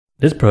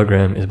This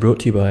program is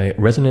brought to you by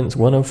Resonance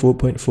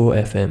 104.4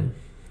 FM.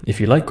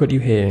 If you like what you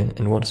hear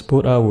and want to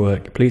support our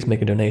work, please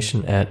make a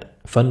donation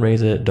at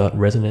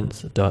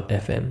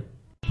fundraiser.resonance.fm.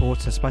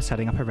 Support us by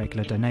setting up a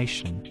regular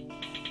donation.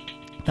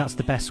 That's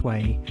the best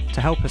way to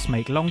help us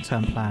make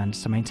long-term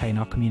plans to maintain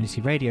our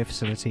community radio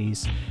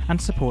facilities and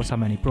support our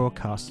many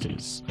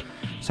broadcasters.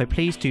 So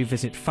please do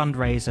visit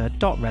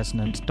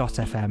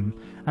fundraiser.resonance.fm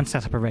and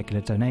set up a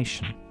regular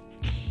donation.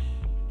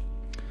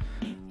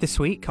 This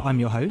week, I'm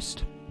your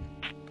host,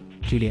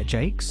 Juliet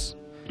Jakes,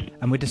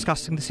 and we're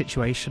discussing the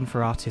situation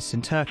for artists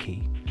in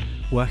Turkey,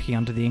 working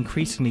under the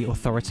increasingly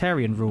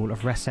authoritarian rule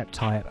of Recep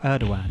Tayyip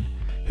Erdogan,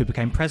 who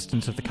became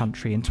president of the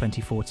country in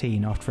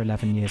 2014 after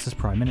 11 years as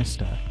Prime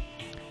Minister.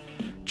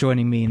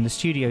 Joining me in the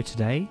studio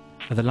today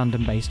are the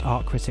London-based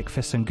art critic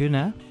Füsun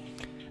Güner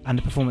and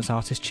the performance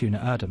artist Tuna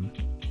Erdem.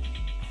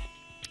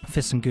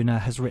 Füsun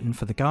Güner has written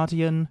for The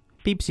Guardian,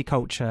 BBC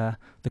Culture,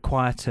 The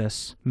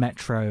Quietus,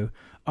 Metro,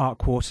 Art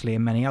Quarterly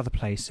and many other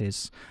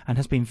places, and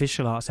has been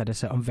visual arts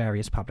editor on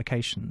various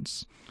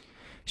publications.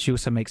 She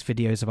also makes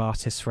videos of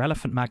artists for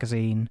Elephant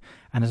magazine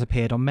and has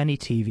appeared on many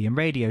TV and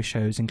radio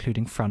shows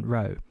including Front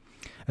Row,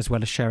 as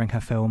well as sharing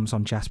her films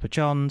on Jasper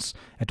Johns,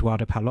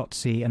 Eduardo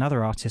Paolozzi and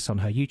other artists on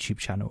her YouTube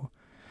channel.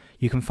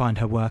 You can find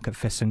her work at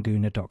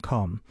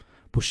fusungüner.com.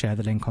 We'll share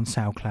the link on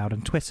SoundCloud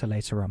and Twitter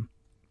later on.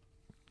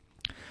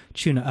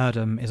 Tuna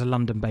Erdem is a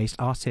London-based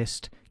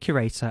artist,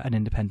 curator and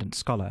independent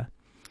scholar.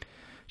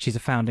 She's a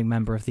founding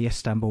member of the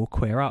Istanbul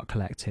Queer Art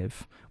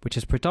Collective, which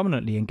is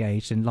predominantly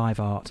engaged in live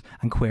art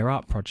and queer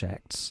art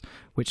projects,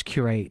 which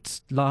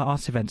curates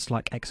art events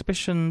like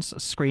exhibitions,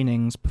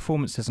 screenings,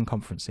 performances and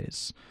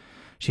conferences.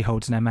 She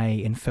holds an MA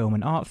in Film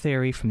and Art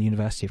Theory from the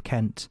University of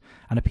Kent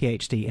and a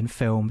PhD in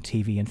Film,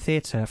 TV and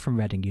Theatre from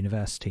Reading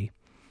University.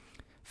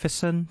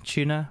 Füsun,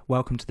 Tuna,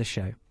 welcome to the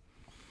show.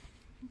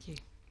 Thank you.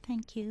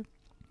 Thank you.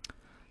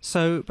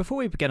 So, before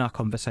we begin our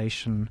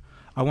conversation,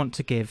 I want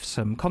to give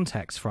some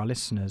context for our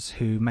listeners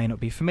who may not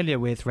be familiar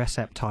with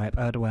Recep Tayyip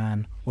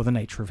Erdogan or the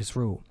nature of his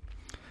rule.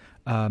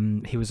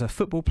 He was a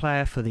football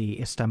player for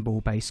the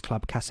Istanbul-based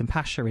club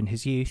Kasımpaşa in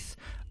his youth,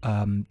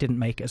 didn't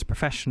make it as a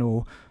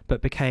professional,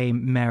 but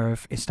became mayor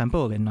of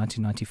Istanbul in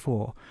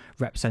 1994,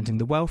 representing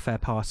the Welfare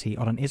Party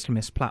on an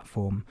Islamist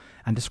platform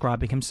and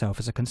describing himself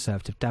as a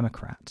conservative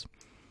Democrat.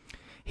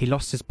 He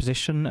lost his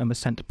position and was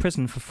sent to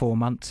prison for 4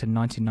 months in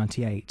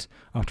 1998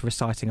 after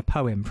reciting a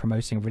poem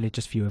promoting a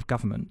religious view of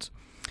government,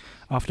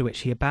 after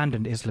which he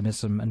abandoned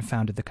Islamism and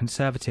founded the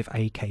conservative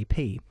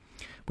AKP,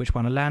 which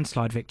won a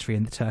landslide victory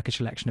in the Turkish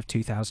election of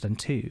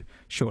 2002,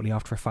 shortly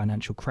after a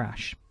financial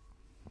crash.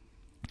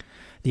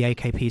 The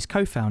AKP's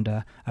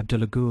co-founder,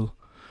 Abdullah Gül,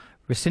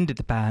 rescinded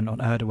the ban on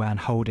Erdogan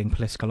holding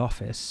political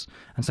office,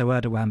 and so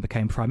Erdogan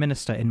became Prime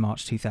Minister in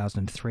March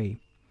 2003.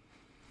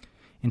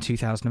 In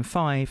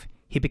 2005,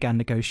 he began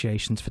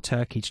negotiations for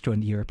Turkey to join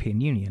the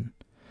European Union,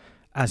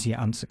 as yet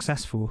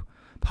unsuccessful,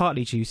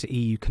 partly due to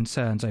EU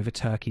concerns over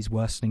Turkey's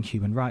worsening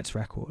human rights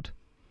record.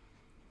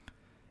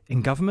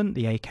 In government,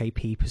 the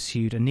AKP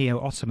pursued a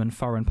neo-Ottoman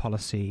foreign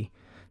policy,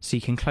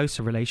 seeking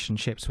closer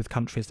relationships with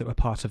countries that were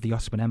part of the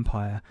Ottoman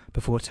Empire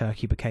before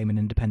Turkey became an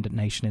independent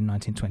nation in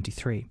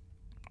 1923.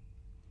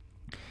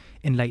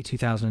 In late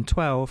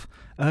 2012,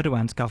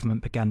 Erdogan's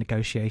government began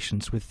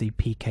negotiations with the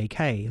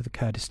PKK, the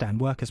Kurdistan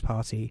Workers'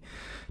 Party,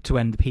 to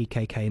end the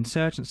PKK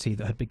insurgency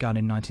that had begun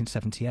in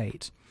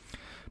 1978.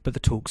 But the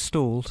talks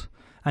stalled,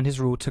 and his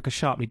rule took a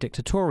sharply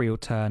dictatorial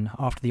turn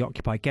after the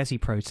Occupy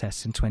Gezi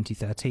protests in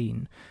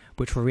 2013,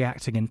 which were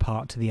reacting in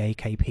part to the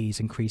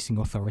AKP's increasing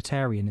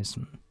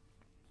authoritarianism.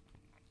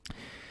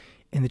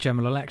 In the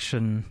general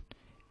election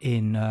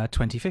in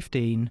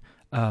 2015,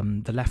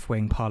 the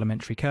left-wing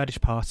parliamentary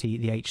Kurdish party,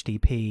 the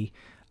HDP,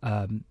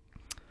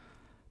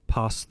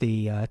 passed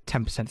the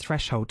 10%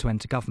 threshold to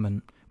enter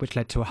government, which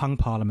led to a hung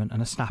parliament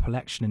and a snap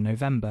election in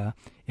November,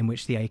 in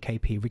which the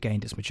AKP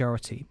regained its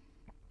majority.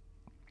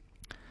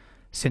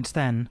 Since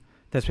then,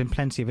 there's been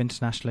plenty of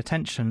international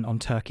attention on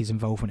Turkey's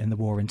involvement in the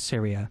war in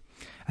Syria,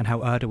 and how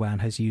Erdogan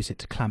has used it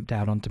to clamp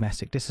down on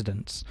domestic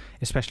dissidents,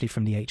 especially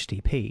from the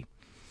HDP,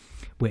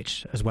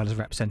 which, as well as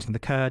representing the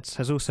Kurds,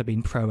 has also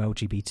been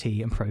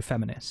pro-LGBT and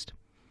pro-feminist.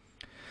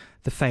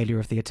 The failure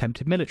of the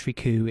attempted military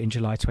coup in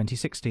July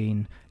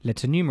 2016 led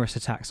to numerous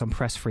attacks on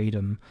press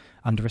freedom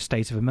under a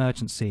state of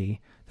emergency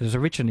that was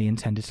originally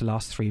intended to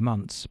last 3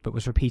 months, but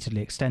was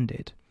repeatedly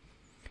extended.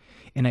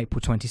 In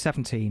April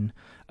 2017,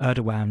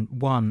 Erdogan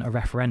won a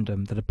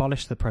referendum that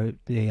abolished the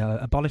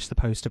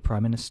post of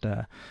Prime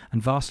Minister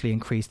and vastly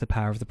increased the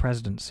power of the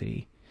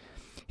presidency.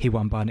 He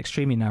won by an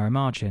extremely narrow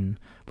margin,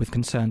 with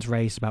concerns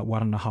raised about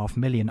 1.5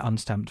 million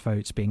unstamped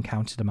votes being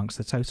counted amongst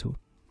the total.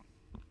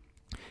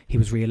 He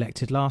was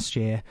re-elected last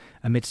year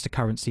amidst a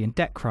currency and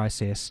debt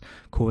crisis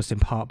caused in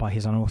part by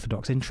his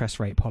unorthodox interest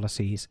rate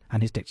policies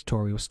and his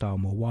dictatorial style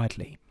more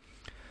widely.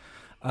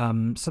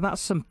 So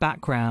that's some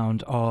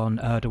background on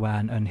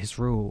Erdogan and his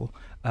rule.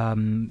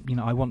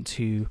 I want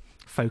to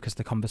focus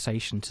the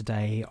conversation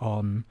today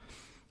on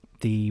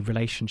the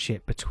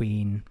relationship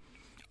between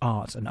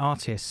art and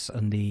artists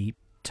and the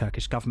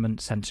Turkish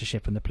government,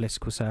 censorship and the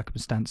political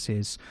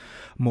circumstances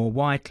more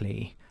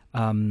widely,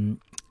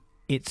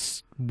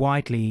 it's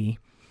widely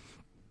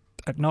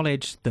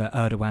acknowledged that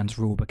Erdogan's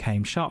rule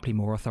became sharply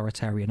more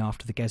authoritarian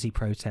after the Gezi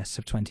protests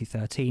of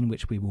 2013,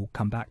 which we will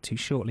come back to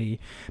shortly.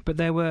 But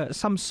there were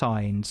some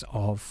signs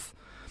of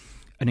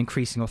an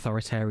increasing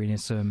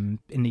authoritarianism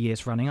in the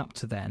years running up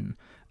to then.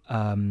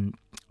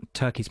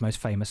 Turkey's most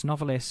famous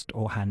novelist,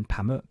 Orhan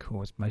Pamuk,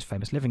 or his most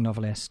famous living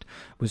novelist,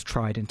 was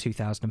tried in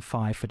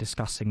 2005 for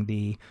discussing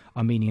the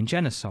Armenian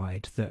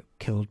genocide that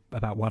killed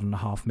about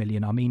 1.5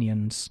 million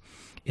Armenians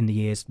in the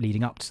years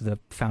leading up to the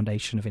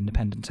foundation of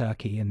independent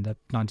Turkey in the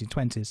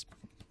 1920s.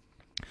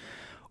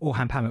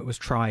 Orhan Pamuk was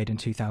tried in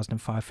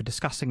 2005 for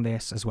discussing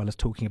this, as well as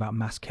talking about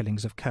mass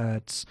killings of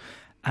Kurds,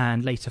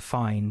 and later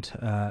fined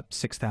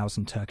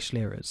 6,000 Turkish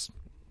liras.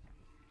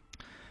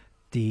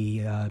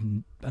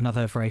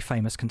 Another very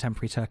famous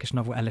contemporary Turkish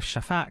novel, Elif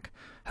Shafak,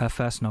 her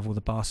first novel, The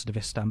Bastard of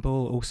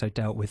Istanbul, also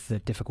dealt with the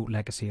difficult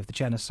legacy of the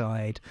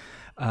genocide.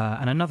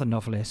 And another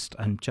novelist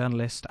and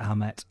journalist,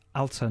 Ahmet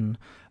Altan,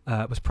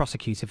 was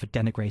prosecuted for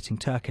denigrating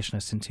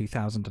Turkishness in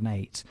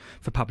 2008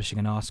 for publishing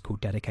an article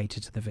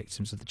dedicated to the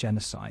victims of the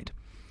genocide.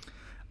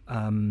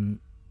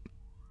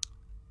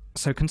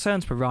 So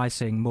concerns were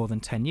rising more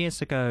than 10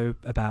 years ago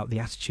about the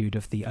attitude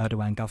of the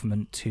Erdogan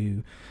government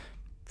to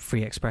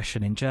free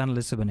expression in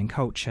journalism and in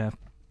culture.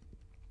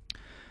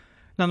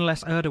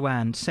 Nonetheless,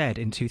 Erdogan said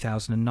in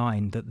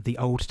 2009 that the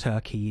old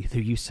Turkey, who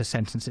used to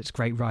sentence its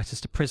great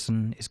writers to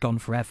prison, is gone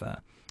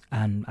forever.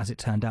 And as it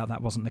turned out,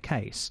 that wasn't the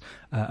case.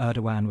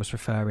 Erdogan was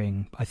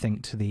referring, I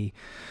think, to the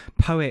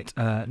poet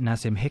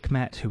Nazim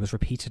Hikmet, who was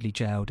repeatedly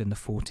jailed in the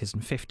 40s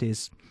and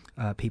 50s.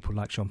 People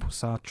like Jean-Paul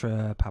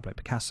Sartre, Pablo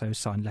Picasso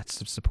signed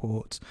letters of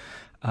support.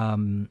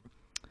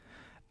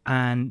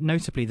 And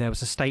notably, there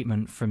was a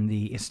statement from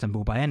the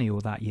Istanbul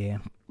Biennial that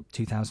year,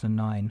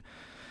 2009,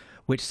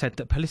 which said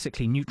that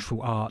politically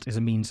neutral art is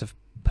a means of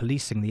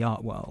policing the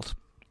art world.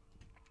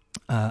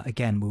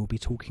 Again, we'll be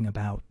talking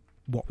about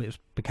what it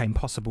became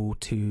possible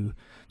to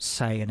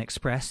say and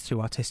express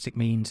through artistic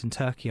means in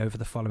Turkey over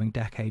the following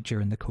decade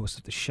during the course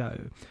of the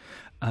show.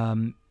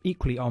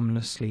 Equally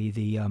ominously,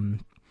 the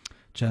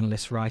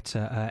journalist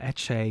writer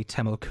Ece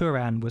Temel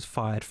Kuran was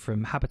fired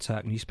from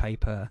Haberturk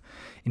newspaper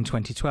in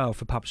 2012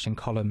 for publishing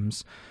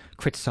columns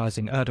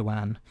criticising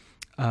Erdogan.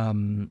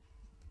 And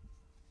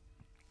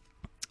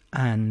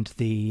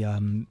the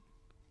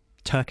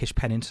Turkish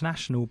Pen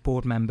International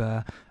board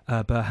member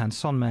Burhan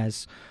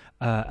Sönmez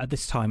at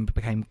this time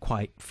became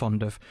quite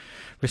fond of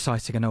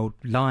reciting an old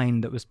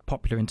line that was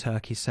popular in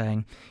Turkey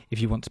saying,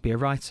 if you want to be a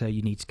writer,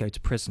 you need to go to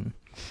prison.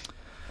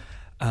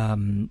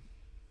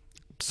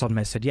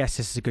 Sönmez said, yes,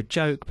 this is a good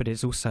joke, but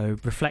it's also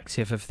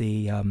reflective of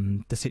the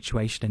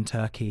situation in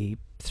Turkey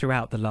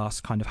throughout the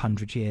last kind of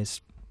 100 years.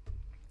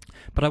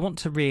 But I want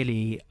to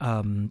really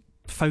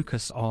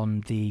focus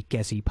on the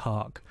Gezi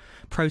Park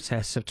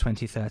protests of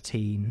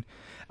 2013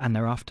 and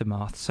their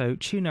aftermath. So,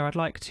 Tuna, I'd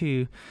like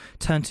to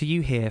turn to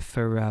you here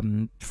for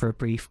a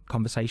brief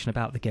conversation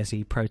about the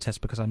Gezi protests,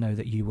 because I know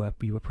that you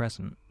were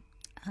present.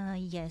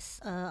 Yes,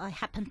 I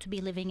happen to be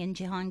living in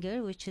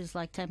Cihangir, which is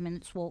like 10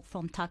 minutes walk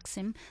from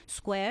Taksim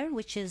Square,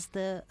 which is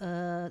the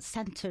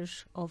center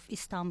of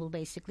Istanbul,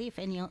 basically. If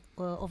any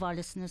of our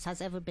listeners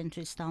has ever been to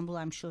Istanbul,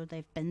 I'm sure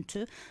they've been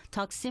to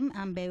Taksim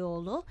and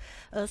Beyoğlu.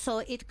 So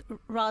it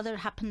rather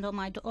happened on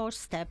my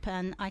doorstep,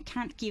 and I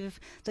can't give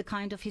the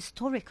kind of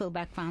historical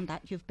background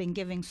that you've been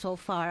giving so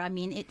far. I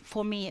mean,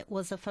 for me, it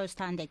was a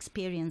first-hand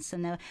experience,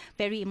 and a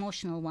very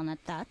emotional one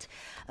at that.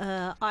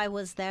 I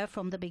was there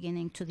from the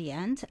beginning to the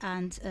end,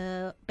 and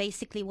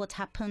basically what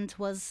happened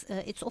was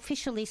it's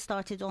officially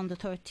started on the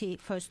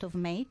 31st of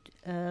May,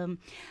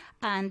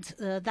 and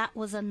that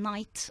was a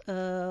night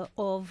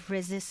of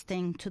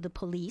resisting to the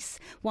police.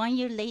 1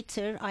 year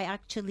later, I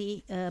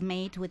actually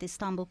made with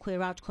Istanbul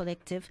Queer Art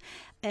Collective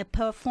a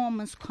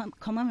performance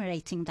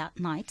commemorating that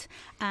night,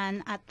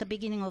 and at the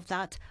beginning of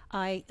that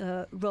I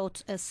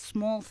wrote a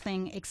small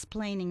thing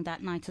explaining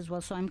that night as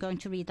well, so I'm going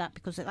to read that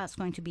because that's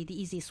going to be the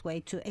easiest way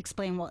to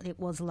explain what it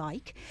was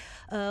like.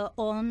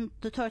 On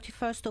the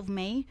 31st of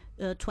May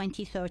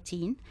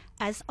 2013,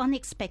 as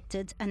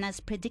unexpected and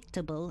as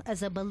predictable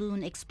as a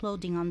balloon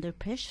exploding under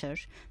pressure,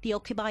 the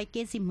Occupy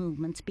Gezi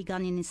movement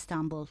began in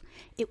Istanbul.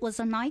 It was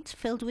a night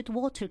filled with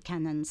water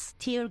cannons,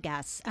 tear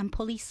gas and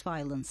police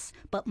violence,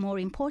 but more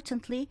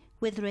importantly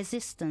with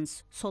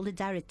resistance,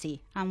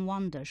 solidarity and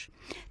wonder.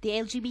 The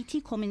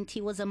LGBT community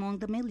was among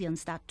the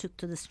millions that took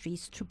to the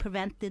streets to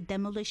prevent the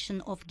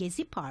demolition of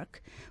Gezi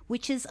Park,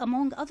 which is,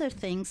 among other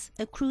things,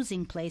 a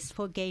cruising place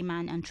for gay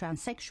men and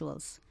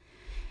transsexuals.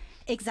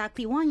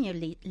 Exactly 1 year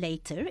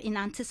later, in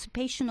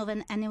anticipation of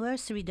an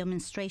anniversary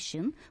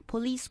demonstration,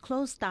 police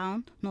closed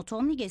down not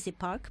only Gezi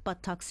Park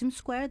but Taksim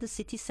Square, the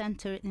city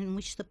center in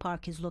which the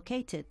park is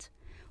located.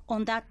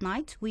 On that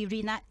night, we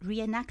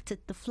reenacted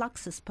the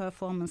Fluxus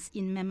performance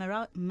in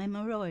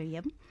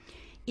memoriam,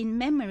 in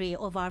memory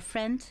of our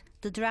friend,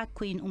 the drag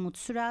queen Umut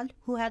Sürel,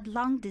 who had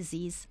lung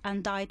disease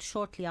and died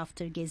shortly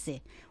after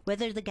Gezi.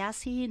 Whether the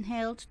gas he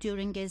inhaled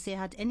during Gezi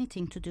had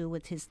anything to do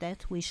with his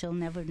death, we shall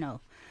never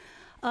know.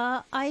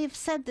 I've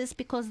said this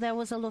because there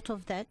was a lot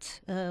of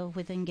that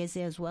within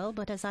Gezi as well.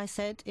 But as I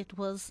said, it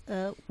was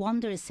a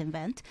wondrous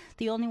event.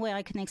 The only way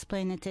I can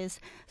explain it is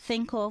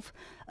think of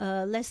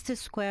Leicester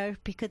Square,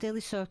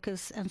 Piccadilly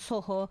Circus and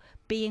Soho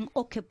being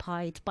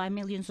occupied by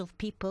millions of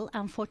people,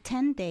 and for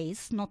 10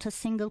 days, not a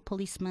single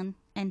policeman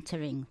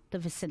entering the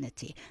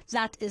vicinity.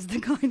 That is the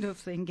kind of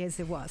thing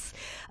Gezi was.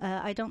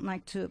 I don't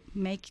like to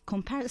make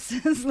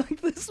comparisons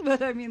like this,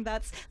 but I mean,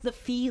 that's the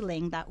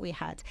feeling that we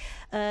had.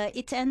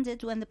 It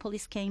ended when the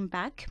police came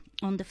back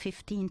on the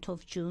 15th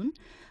of June,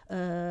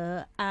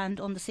 and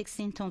on the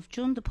 16th of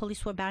June, the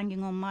police were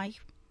banging on my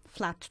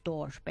flat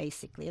door,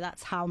 basically.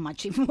 That's how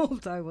much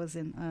involved I was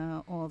in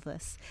all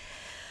this.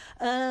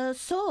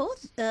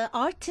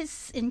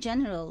 Artists in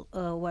general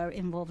were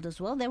involved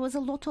as well. There was a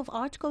lot of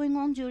art going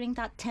on during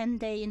that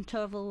 10-day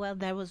interval where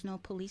there was no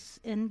police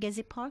in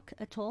Gezi Park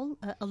at all.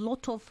 A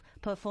lot of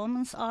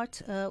performance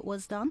art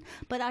was done,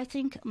 but I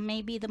think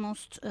maybe the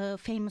most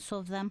famous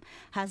of them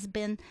has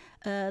been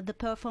the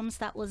performance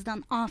that was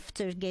done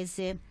after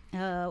Gezi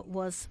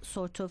was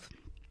sort of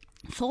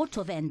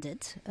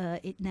ended.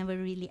 It never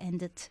really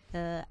ended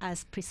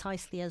as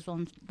precisely as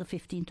on the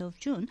 15th of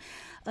June.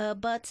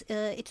 But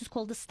it is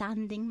called the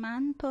Standing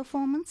Man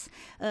performance.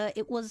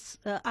 It was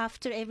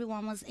after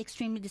everyone was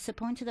extremely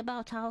disappointed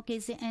about how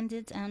Gezi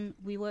ended, and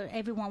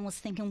everyone was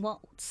thinking,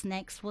 what's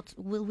next? What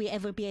will we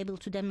ever be able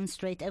to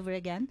demonstrate ever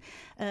again?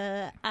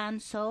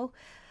 And so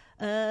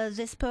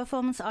this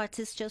performance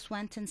artist just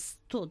went and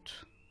stood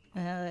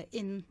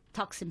in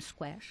Taksim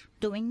Square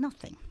doing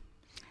nothing.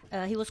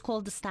 He was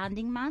called the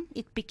Standing Man.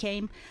 It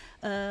became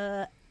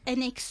an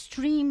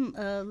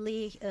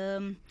extremely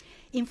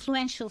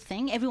influential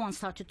thing. Everyone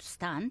started to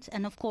stand,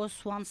 and of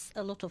course, once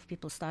a lot of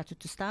people started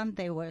to stand,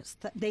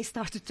 they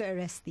started to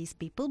arrest these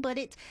people. But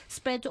it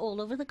spread all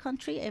over the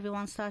country.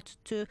 Everyone started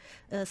to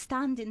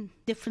stand in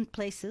different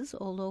places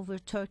all over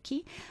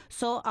Turkey.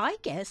 So I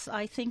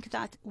think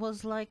that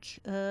was like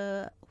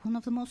one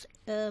of the most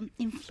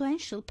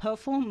influential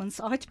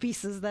performance art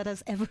pieces that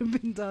has ever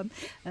been done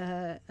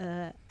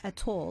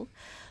at all.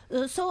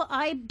 So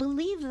I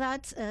believe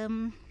that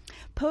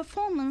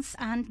performance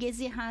and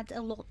Gezi had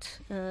a lot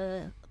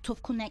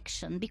of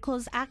connection,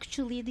 because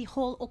actually the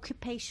whole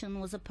occupation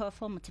was a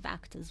performative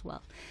act as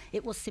well.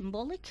 It was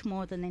symbolic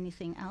more than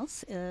anything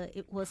else.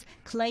 It was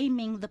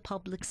claiming the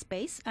public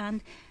space,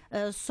 and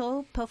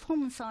so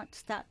performance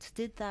art that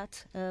did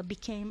that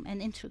became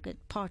an intricate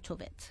part of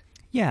it.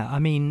 Yeah, I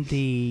mean,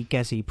 the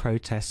Gezi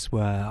protests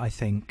were, I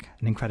think,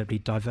 an incredibly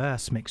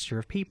diverse mixture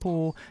of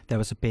people. There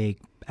was a big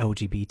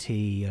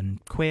LGBT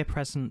and queer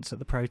presence at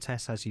the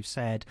protests, as you've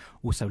said.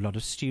 Also, a lot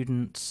of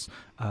students.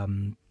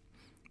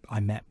 I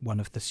met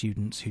one of the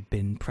students who'd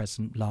been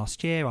present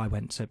last year. I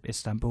went to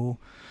Istanbul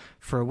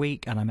for a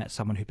week, and I met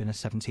someone who'd been a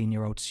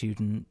 17-year-old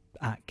student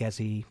at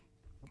Gezi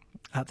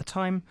at the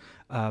time,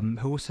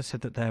 who also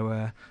said that there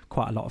were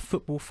quite a lot of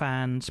football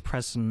fans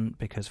present,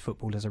 because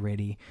football is a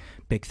really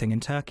big thing in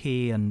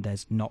Turkey, and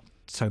there's not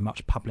so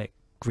much public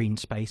green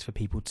space for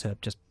people to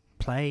just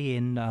play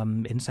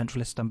in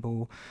central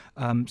Istanbul.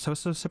 So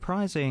it's a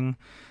surprising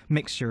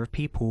mixture of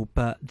people,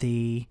 but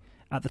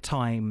at the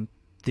time,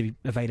 the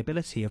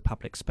availability of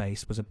public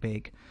space was a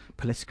big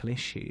political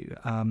issue.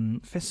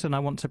 Füsun, I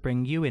want to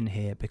bring you in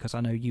here, because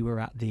I know you were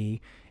at the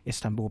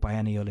Istanbul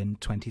Biennial in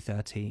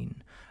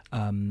 2013,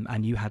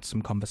 and you had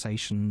some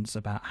conversations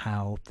about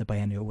how the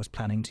Biennial was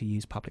planning to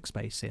use public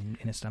space in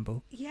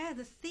Istanbul. Yeah,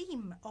 the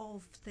theme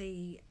of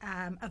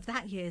of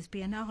that year's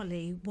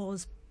Biennale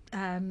was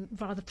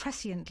rather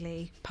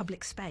presciently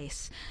public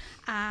space,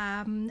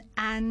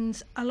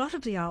 and a lot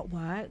of the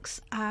artworks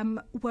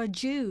were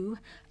due,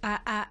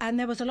 and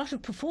there was a lot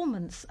of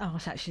performance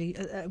art actually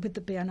with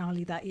the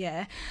Biennale that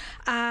year.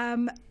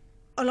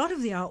 A lot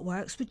of the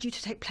artworks were due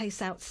to take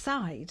place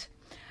outside,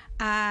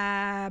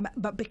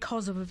 but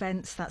because of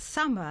events that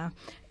summer,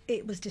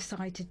 it was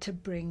decided to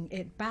bring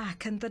it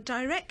back. And the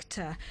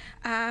director,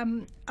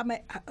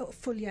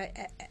 Fulya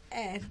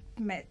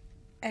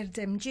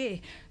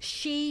Erdemci,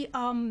 she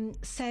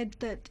said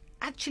that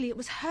actually it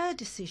was her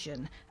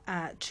decision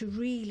to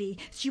really,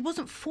 she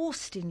wasn't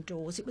forced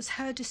indoors, it was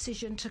her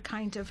decision to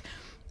kind of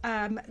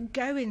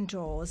go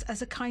indoors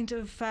as a kind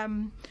of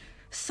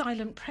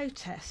silent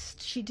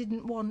protest. She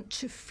didn't want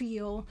to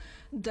feel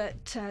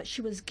that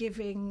she was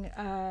giving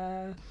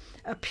a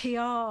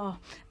PR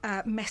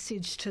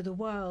message to the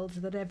world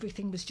that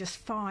everything was just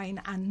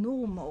fine and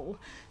normal.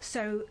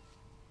 So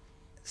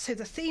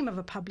the theme of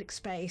a public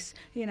space,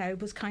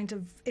 was kind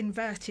of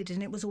inverted,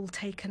 and it was all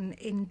taken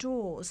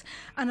indoors.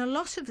 And a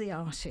lot of the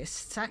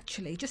artists,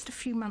 actually, just a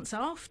few months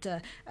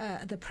after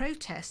the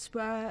protests,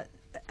 were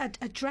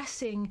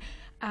addressing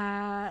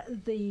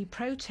the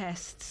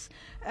protests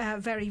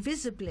very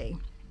visibly.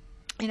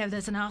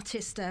 There's an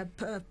artist,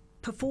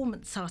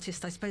 performance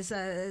artist, I suppose,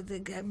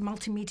 the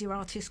multimedia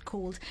artist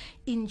called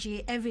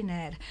Inci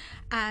Eviner,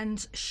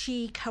 and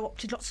she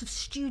co-opted lots of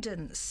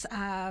students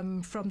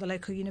from the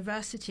local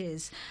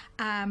universities,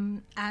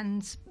 and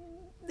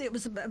it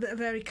was a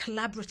very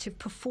collaborative,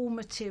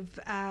 performative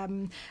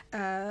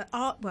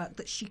artwork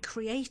that she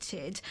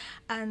created,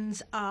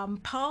 and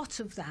part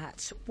of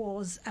that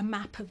was a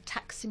map of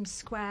Taksim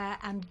Square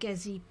and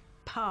Gezi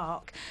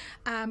Park,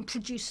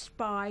 produced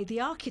by the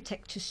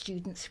architecture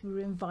students who were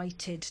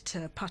invited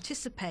to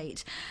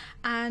participate,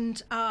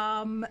 and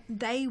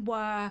they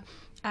were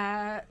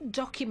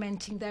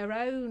documenting their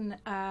own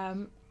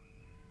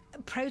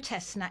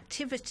protests and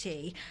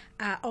activity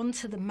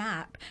onto the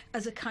map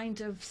as a kind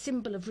of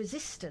symbol of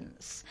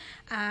resistance.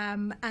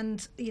 And,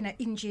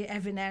 Inci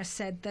Eviner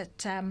said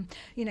that,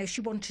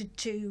 she wanted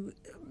to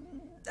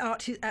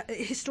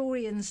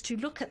historians to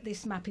look at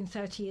this map in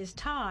 30 years'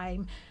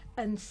 time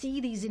and see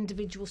these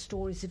individual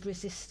stories of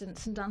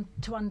resistance and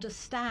to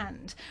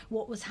understand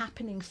what was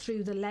happening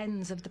through the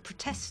lens of the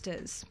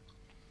protesters.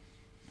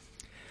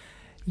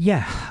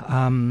 Yeah.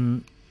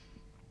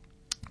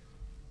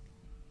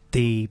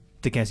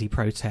 The Gezi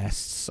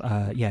protests,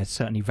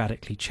 certainly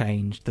radically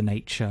changed the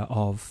nature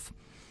of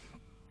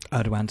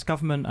Erdogan's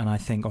government, and I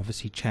think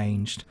obviously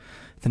changed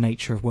the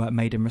nature of work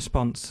made in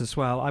response as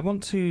well. I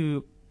want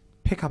to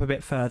pick up a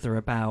bit further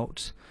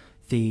about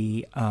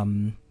the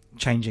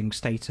changing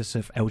status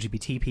of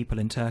LGBT people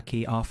in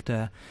Turkey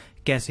after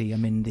Gezi. I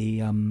mean,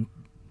 the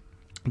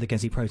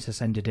Gezi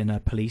protests ended in a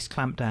police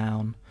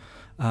clampdown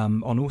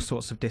on all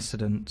sorts of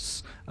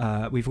dissidents.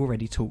 We've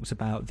already talked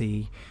about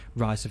the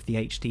rise of the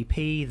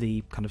HDP,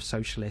 the kind of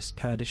socialist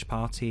Kurdish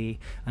party,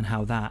 and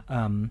how that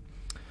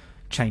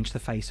changed the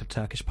face of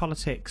Turkish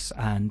politics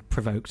and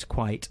provoked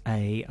quite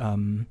a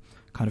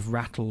kind of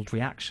rattled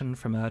reaction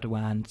from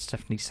Erdogan.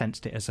 Definitely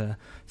sensed it as a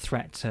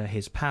threat to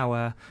his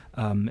power,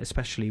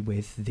 especially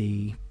with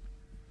the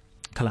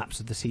collapse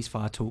of the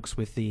ceasefire talks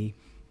with the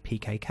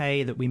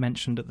PKK that we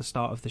mentioned at the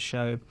start of the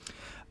show.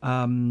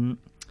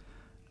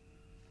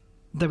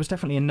 There was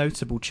definitely a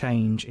notable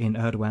change in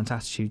Erdogan's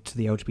attitude to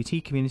the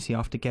LGBT community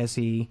after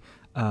Gezi,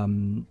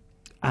 and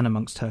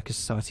amongst Turkish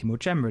society more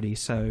generally.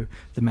 So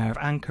the mayor of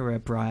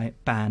Ankara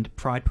banned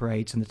pride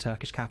parades in the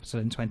Turkish capital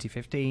in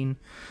 2015.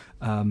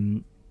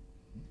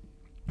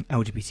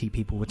 LGBT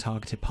people were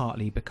targeted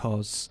partly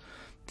because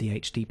the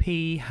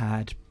HDP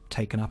had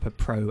taken up a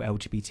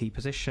pro-LGBT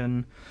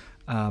position.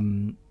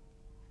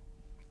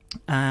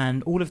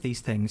 And all of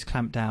these things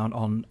clamped down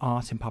on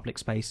art in public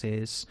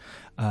spaces,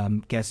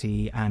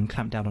 Gezi, and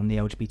clamped down on the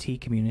LGBT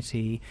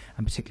community,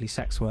 and particularly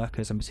sex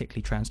workers, and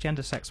particularly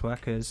transgender sex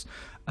workers,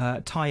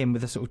 tie in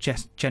with the sort of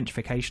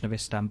gentrification of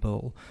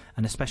Istanbul,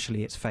 and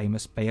especially its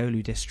famous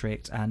Beyoğlu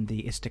district and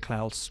the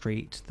Istiklal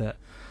Street that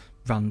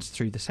runs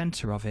through the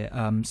centre of it.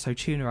 So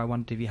Tuna, I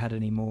wondered if you had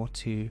any more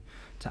to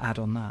add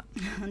on that.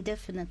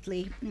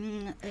 Definitely.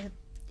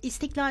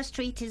 Istiklal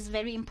Street is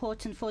very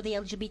important for the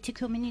LGBT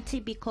community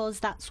because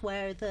that's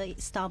where the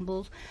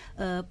Istanbul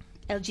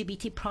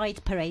LGBT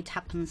Pride Parade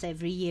happens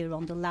every year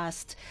on the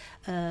last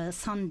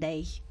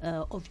Sunday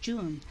of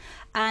June.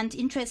 And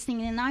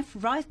interestingly enough,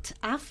 right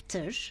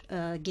after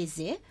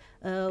Gezi,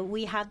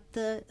 we had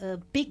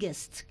the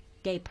biggest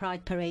gay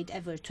pride parade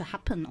ever to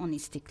happen on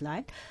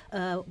Istiklal.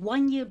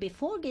 1 year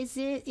before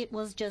Gezi, it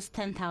was just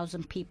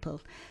 10,000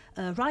 people.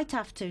 Right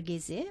after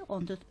Gezi,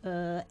 on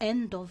the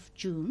end of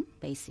June,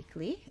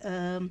 basically,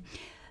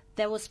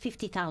 there was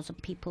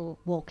 50,000 people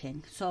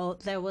walking. So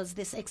there was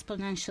this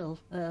exponential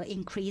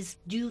increase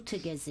due to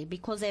Gezi,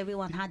 because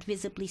everyone had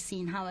visibly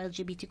seen how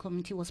LGBT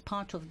community was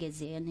part of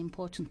Gezi, an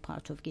important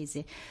part of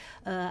Gezi,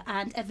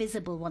 and a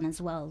visible one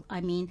as well.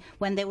 I mean,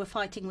 when they were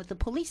fighting with the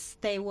police,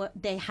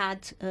 they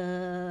had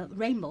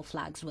rainbow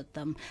flags with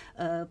them.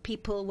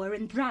 People were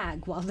in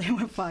drag while they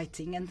were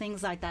fighting and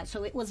things like that.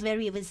 So it was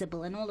very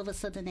visible, and all of a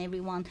sudden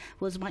everyone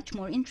was much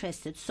more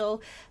interested. So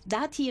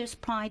that year's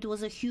Pride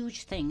was a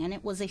huge thing, and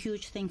it was a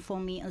huge thing for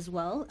me as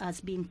well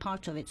as being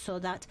part of it. So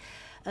that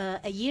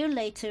a year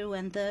later,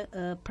 when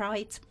the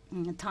Pride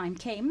time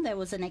came, there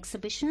was an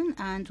exhibition,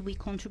 and we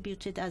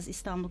contributed as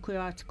Istanbul Queer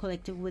Art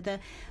Collective with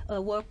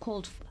a work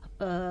called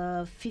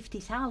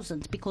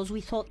 50,000, because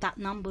we thought that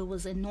number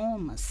was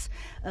enormous.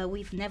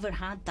 We've never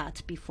had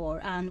that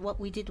before, and what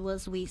we did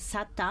was we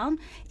sat down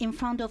in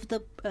front of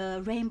the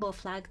rainbow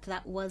flag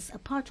that was a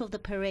part of the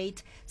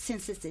parade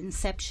since its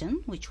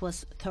inception, which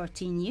was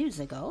 13 years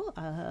ago,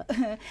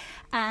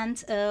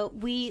 and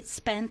we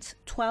spent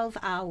 12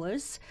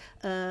 hours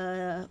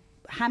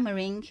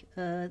hammering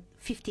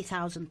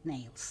 50,000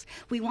 nails.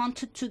 We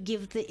wanted to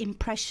give the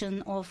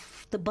impression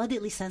of the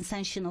bodily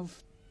sensation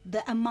of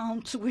the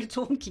amount we're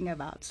talking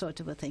about, sort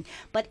of a thing.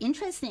 But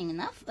interesting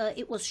enough,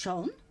 it was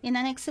shown in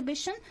an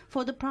exhibition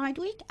for the Pride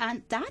Week,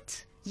 and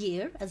that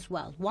year as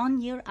well,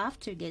 1 year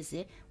after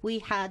Gezi, we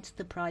had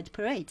the Pride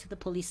Parade. The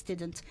police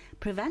didn't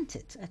prevent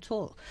it at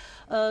all.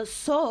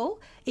 So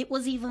it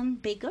was even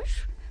bigger.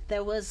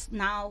 There was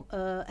now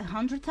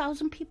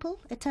 100,000 people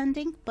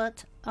attending,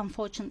 but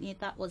unfortunately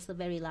that was the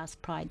very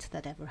last Pride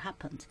that ever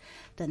happened.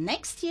 The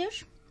next year,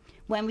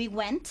 when we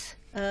went,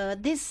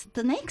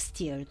 the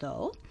next year,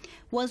 though,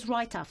 was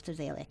right after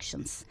the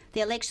elections.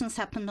 The elections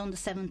happened on the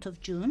 7th of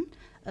June,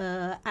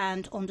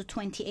 and on the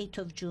 28th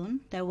of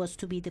June, there was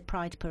to be the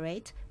Pride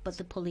Parade, but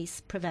the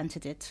police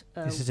prevented it.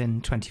 This is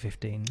in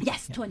 2015.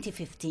 Yes,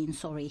 2015,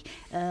 sorry.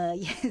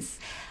 Yes.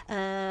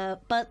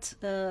 But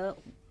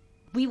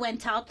we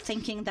went out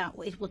thinking that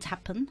it would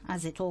happen,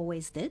 as it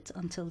always did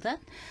until then,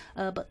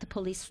 but the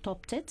police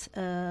stopped it.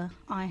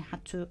 I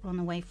had to run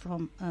away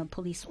from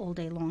police all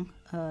day long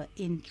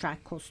in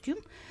drag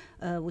costume,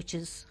 which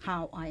is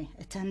how I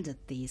attended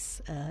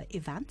these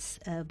events,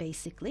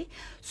 basically.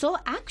 So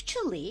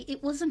actually,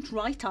 it wasn't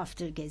right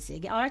after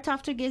Gezi. Right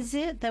after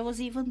Gezi, there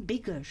was even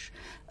bigger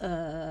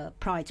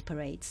pride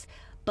parades.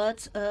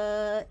 But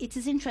it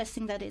is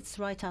interesting that it's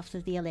right after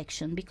the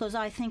election, because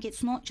I think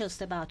it's not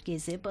just about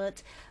Gezi,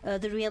 but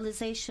the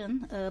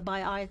realization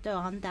by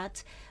Erdogan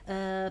that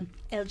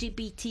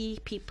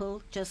LGBT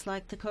people, just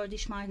like the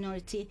Kurdish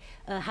minority,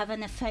 have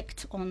an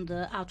effect on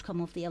the outcome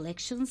of the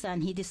elections,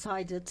 and he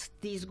decided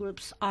these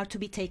groups are to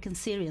be taken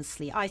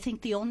seriously. I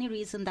think the only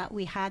reason that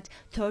we had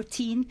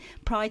 13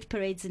 pride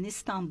parades in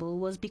Istanbul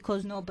was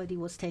because nobody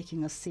was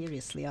taking us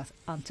seriously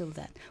until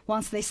then.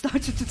 Once they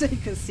started to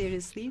take us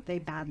seriously, they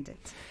banned it.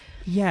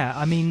 Yeah,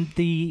 I mean,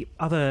 the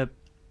other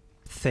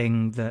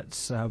thing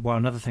that's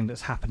another thing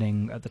that's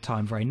happening at the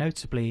time, very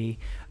notably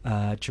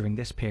during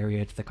this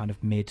period, the kind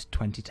of mid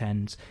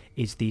 2010s,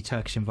 is the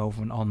Turkish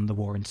involvement on the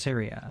war in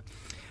Syria.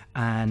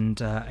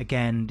 And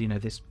again, you know,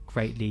 this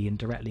greatly and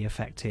directly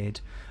affected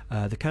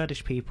the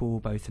Kurdish people,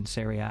 both in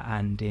Syria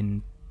and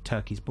in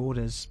Turkey's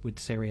borders with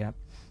Syria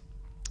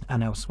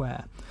and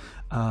elsewhere.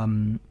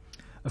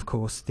 Of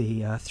course,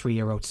 the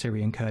 3-year-old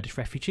Syrian Kurdish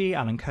refugee,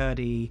 Alan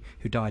Kurdi,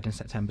 who died in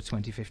September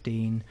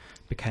 2015,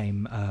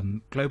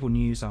 became global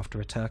news after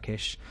a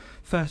Turkish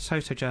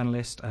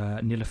photojournalist,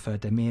 Nilüfer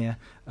Demir,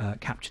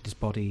 captured his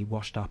body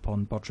washed up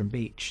on Bodrum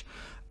Beach.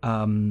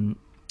 And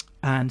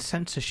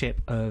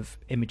censorship of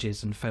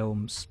images and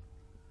films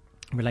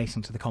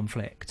relating to the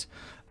conflict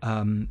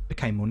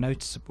became more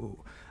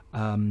noticeable.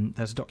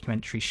 There's a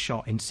documentary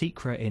shot in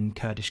secret in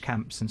Kurdish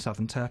camps in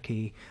southern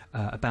Turkey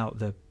about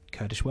the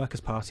Kurdish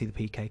Workers' Party, the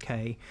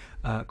PKK,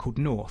 called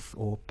North,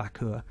 or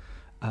Bakur,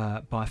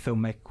 by a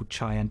filmmaker called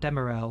Çağan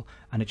Demirel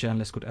and a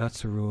journalist called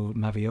Ertuğrul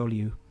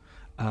Mavioglu.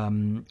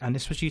 And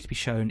this was due to be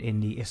shown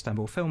in the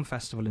Istanbul Film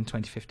Festival in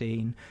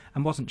 2015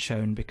 and wasn't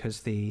shown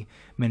because the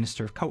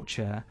Minister of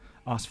Culture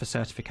asked for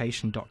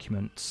certification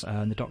documents,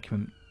 and the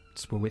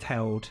documents were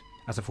withheld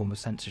as a form of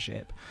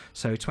censorship.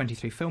 So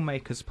 23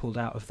 filmmakers pulled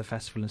out of the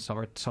festival in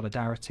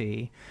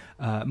solidarity.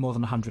 More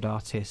than 100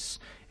 artists,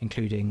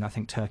 including, I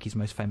think, Turkey's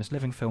most famous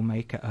living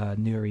filmmaker,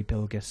 Nuri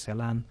Bilge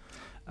Ceylan,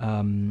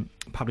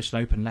 published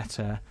an open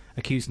letter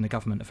accusing the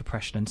government of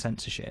oppression and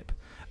censorship.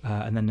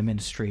 And then the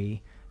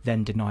ministry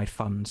then denied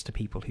funds to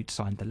people who'd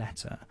signed the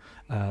letter.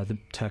 The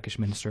Turkish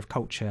Minister of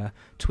Culture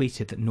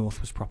tweeted that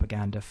North was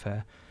propaganda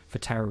for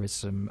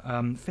terrorism.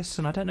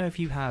 Fistan, I don't know if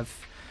you have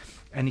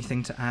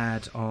anything to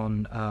add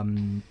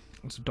on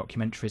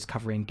documentaries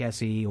covering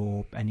Gezi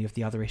or any of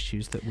the other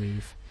issues that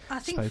we've I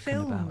think spoken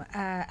film, about?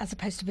 as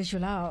opposed to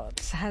visual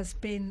arts, has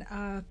been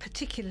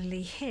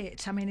particularly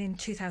hit. I mean, in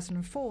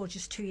 2004,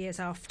 just 2 years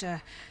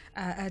after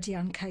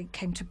Erdogan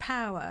came to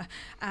power,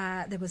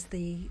 there was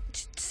the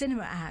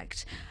Cinema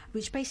Act,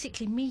 which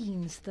basically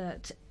means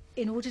that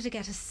in order to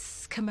get a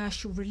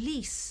commercial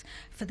release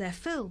for their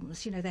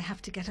films, you know, they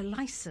have to get a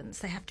license,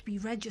 they have to be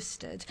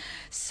registered.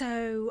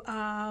 So,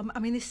 I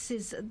mean, this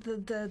is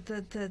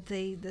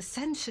the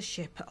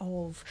censorship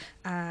of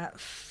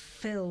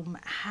film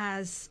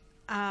has.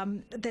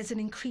 There's an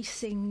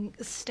increasing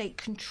state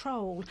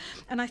control,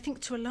 and I think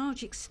to a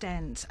large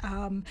extent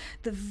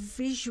the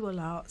visual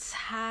arts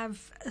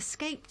have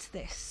escaped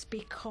this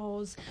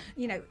because,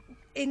 you know,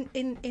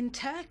 in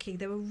Turkey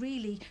there were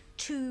really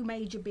two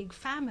major big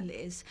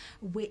families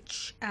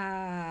which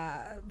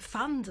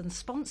fund and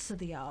sponsor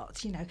the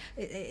arts. You know,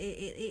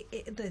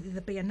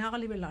 the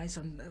Biennale relies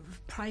on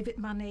private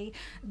money.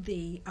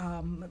 The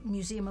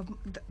Museum of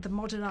the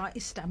Modern Art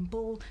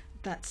Istanbul,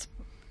 that's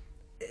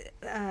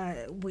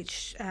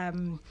which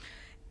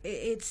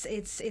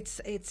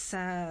it's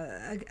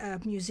a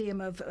museum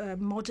of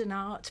modern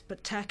art,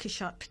 but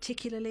Turkish art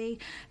particularly,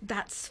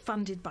 that's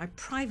funded by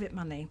private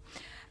money.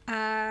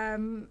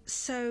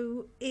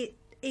 So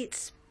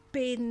it's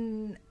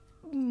been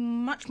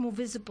much more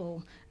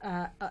visible.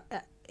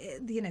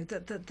 You know,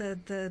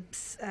 the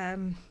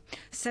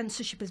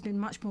censorship has been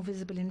much more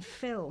visible in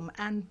film,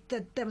 and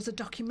there was a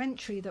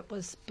documentary that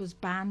was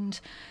banned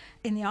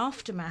in the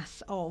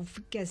aftermath of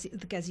the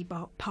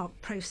Gezi Park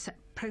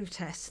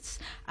protests.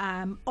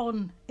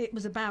 It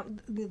was about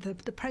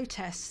the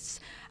protests,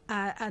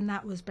 and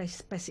that was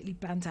basically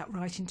banned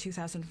outright in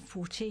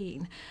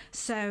 2014.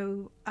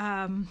 So,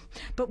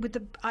 but with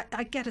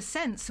I get a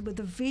sense with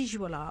the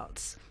visual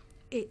arts,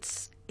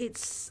 it's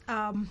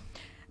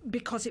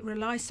because it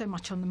relies so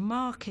much on the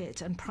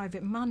market and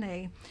private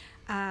money,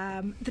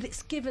 that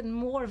it's given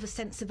more of a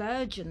sense of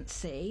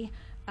urgency,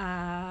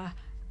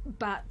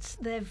 but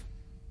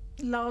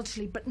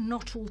largely, but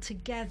not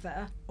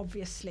altogether,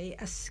 obviously,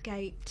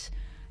 escaped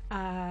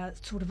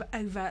sort of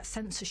overt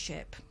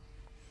censorship.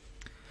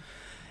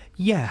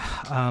 Yeah,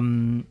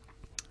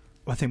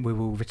 I think we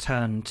will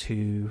return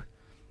to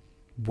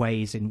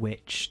ways in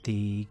which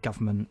the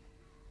government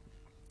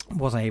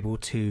was able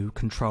to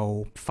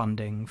control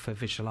funding for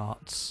visual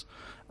arts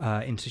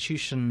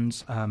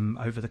institutions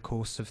over the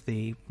course of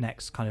the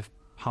next kind of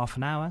half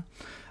an hour.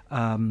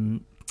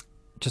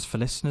 Just for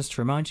listeners,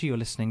 to remind you, you're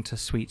listening to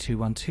Suite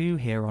 212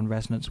 here on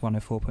Resonance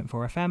 104.4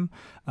 FM.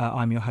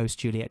 I'm your host,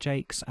 Juliet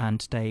Jakes, and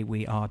today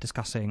we are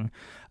discussing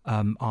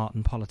art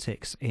and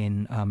politics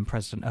in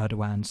President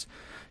Erdogan's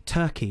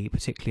Turkey,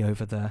 particularly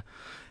over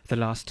the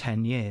last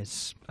 10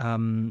 years.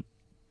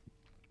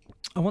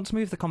 I want to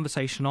move the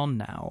conversation on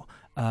now.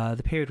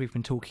 The period we've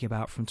been talking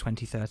about from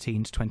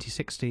 2013 to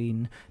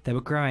 2016, there were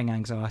growing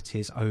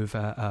anxieties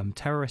over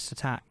terrorist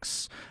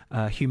attacks,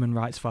 human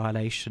rights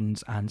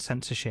violations and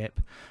censorship.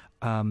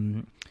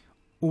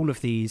 All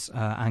of these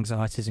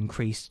anxieties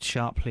increased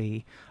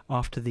sharply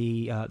after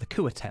the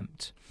coup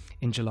attempt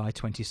in July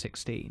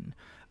 2016.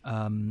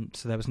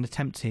 So there was an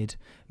attempted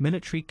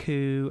military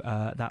coup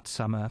that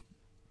summer,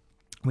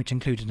 which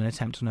included an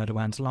attempt on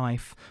Erdogan's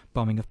life,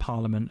 bombing of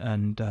parliament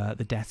and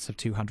the deaths of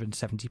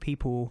 270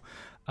 people.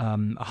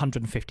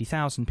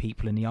 150,000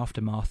 people in the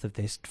aftermath of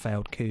this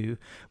failed coup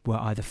were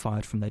either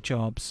fired from their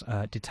jobs,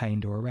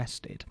 detained or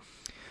arrested.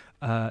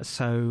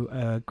 So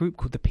a group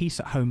called the Peace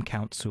at Home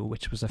Council,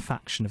 which was a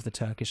faction of the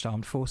Turkish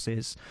armed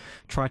forces,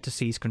 tried to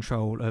seize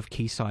control of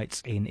key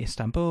sites in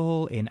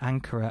Istanbul, in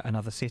Ankara and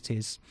other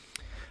cities,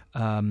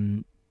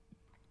 as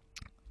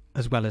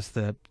well as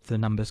the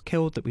numbers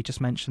killed that we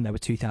just mentioned. There were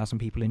 2,000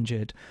 people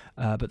injured,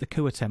 but the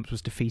coup attempt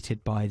was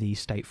defeated by the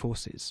state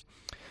forces.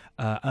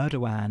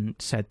 Erdogan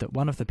said that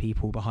one of the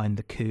people behind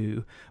the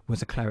coup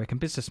was a cleric and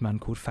businessman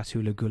called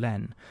Fethullah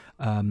Gulen,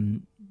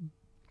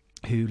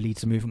 who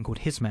leads a movement called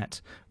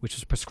Hizmet, which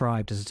was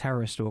prescribed as a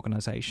terrorist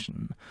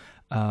organisation.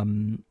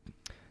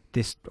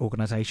 This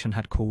organisation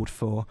had called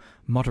for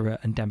moderate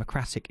and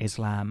democratic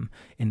Islam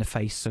in the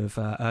face of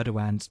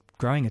Erdogan's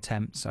growing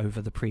attempts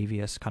over the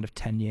previous kind of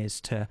 10 years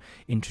to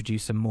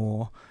introduce a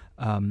more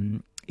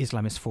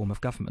Islamist form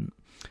of government.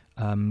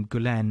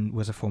 Gulen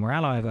was a former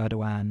ally of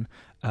Erdogan,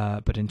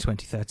 but in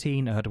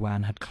 2013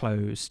 Erdogan had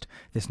closed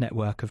this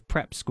network of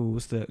prep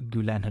schools that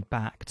Gulen had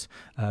backed.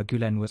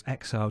 Gulen was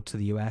exiled to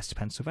the US, to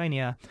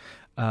Pennsylvania,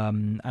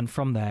 and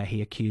from there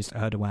he accused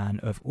Erdogan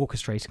of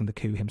orchestrating the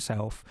coup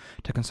himself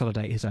to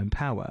consolidate his own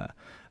power.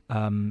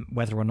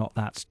 Whether or not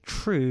that's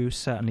true,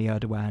 certainly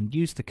Erdogan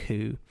used the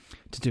coup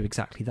to do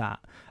exactly that.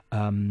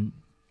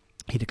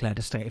 He declared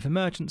a state of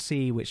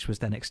emergency, which was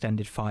then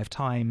extended 5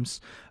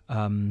 times.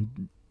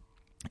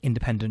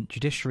 Independent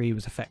judiciary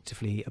was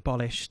effectively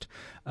abolished.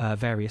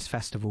 Various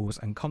festivals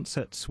and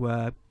concerts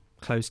were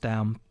closed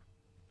down.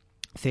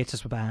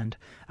 Theatres were banned.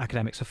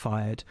 Academics were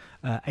fired.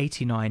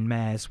 89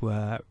 mayors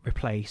were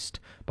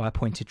replaced by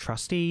appointed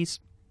trustees.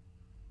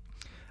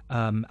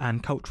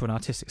 And cultural and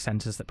artistic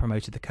centres that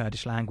promoted the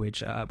Kurdish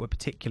language were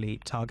particularly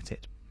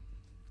targeted.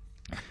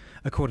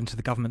 According to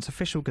the government's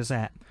official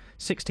gazette,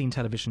 16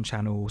 television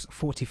channels,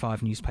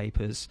 45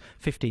 newspapers,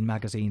 15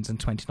 magazines and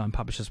 29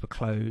 publishers were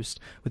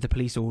closed, with the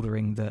police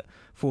ordering that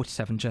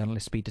 47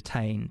 journalists be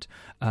detained.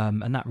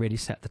 And that really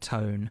set the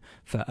tone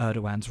for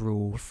Erdogan's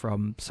rule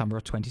from summer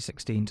of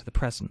 2016 to the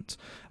present.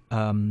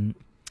 In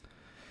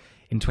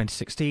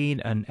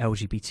 2016, an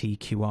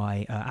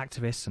LGBTQI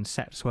activist and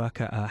sex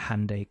worker,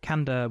 Hande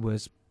Kanda,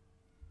 was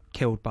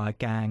killed by a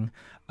gang.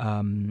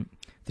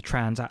 The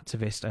trans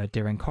activist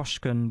Diren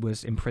Koshkin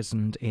was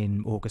imprisoned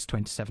in August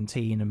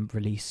 2017 and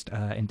released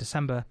in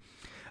December.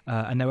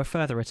 And there were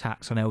further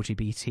attacks on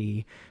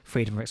LGBT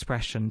freedom of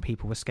expression.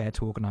 People were scared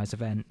to organise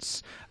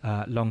events.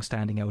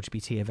 Long-standing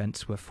LGBT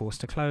events were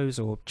forced to close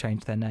or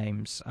change their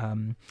names.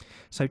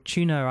 So,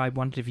 Tuna, I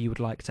wondered if you would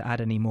like to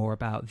add any more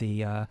about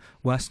the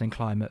worsening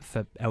climate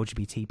for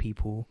LGBT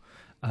people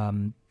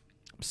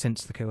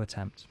since the coup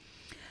attempt.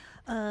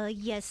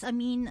 Yes, I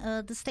mean,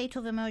 the state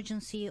of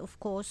emergency, of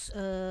course,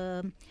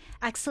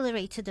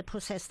 accelerated the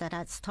process that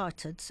had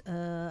started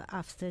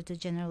after the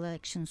general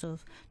elections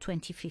of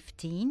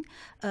 2015.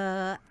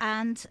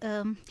 And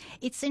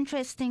it's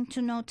interesting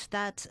to note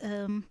that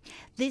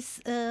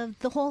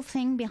the whole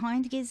thing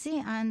behind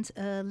Gezi and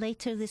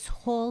later this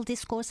whole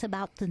discourse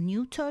about the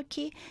new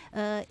Turkey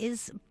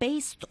is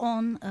based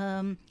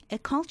on a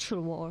culture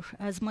war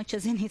as much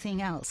as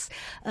anything else.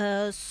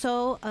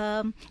 So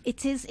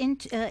it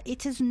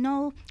is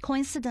no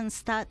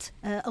coincidence that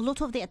a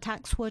lot of the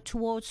attacks were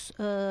towards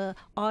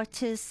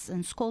artists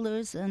and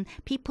scholars and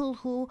people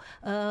who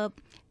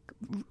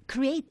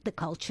create the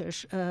culture,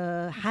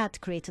 had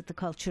created the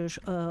culture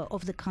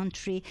of the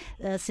country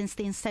since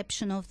the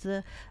inception of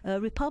the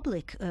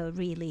Republic,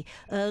 really.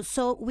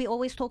 So we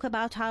always talk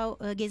about how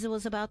Gezi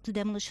was about the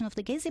demolition of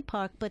the Gezi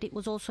Park, but it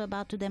was also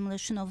about the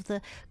demolition of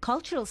the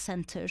cultural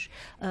center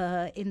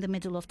in the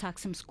middle of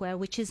Taksim Square,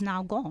 which is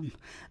now gone,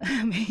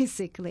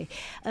 basically.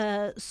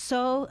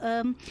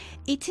 So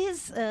it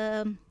is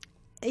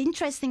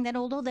interesting that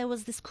although there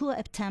was this coup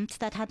attempt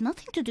that had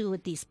nothing to do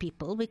with these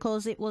people,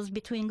 because it was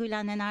between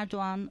Gülen and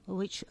Erdogan,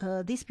 which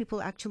these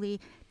people actually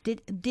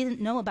didn't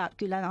know about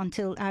Gülen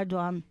until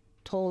Erdogan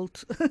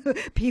told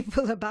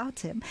people about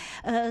him.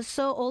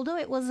 So although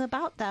it was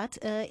about that,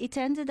 it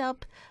ended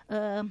up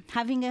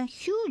having a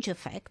huge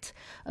effect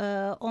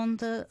on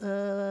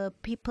the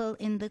people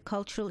in the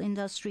cultural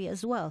industry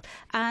as well.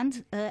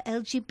 And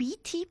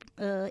LGBT,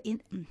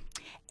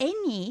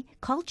 any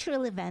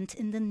cultural event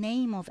in the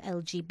name of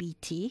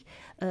LGBTQ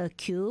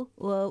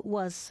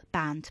was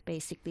banned,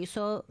 basically.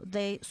 So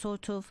they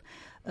sort of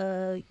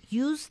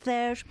used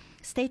their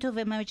state of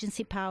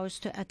emergency powers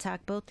to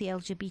attack both the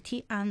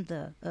LGBT and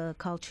the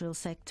cultural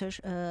sector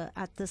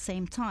at the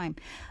same time.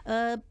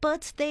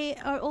 But they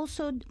are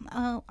also,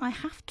 I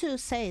have to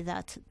say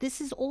that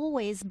this is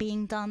always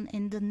being done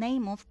in the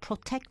name of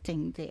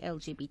protecting the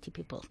LGBT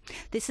people.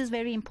 This is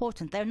very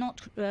important. They're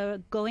not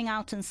going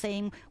out and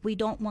saying, we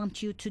don't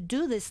want you to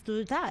do this,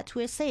 do that.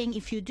 We're saying,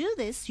 if you do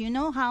this, you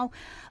know how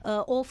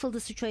awful the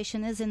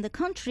situation is in the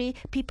country.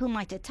 People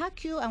might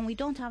attack you, and we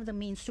don't have the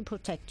means to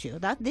protect you.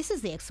 This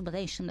is the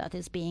explanation that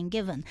is being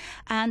given,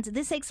 and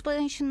this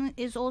explanation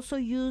is also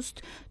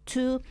used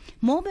to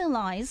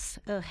mobilize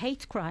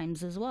hate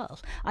crimes as well.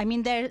 I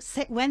mean,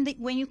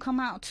 when you come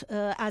out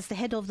as the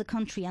head of the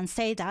country and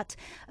say that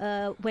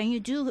when you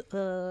do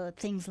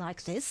things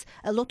like this,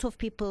 a lot of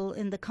people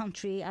in the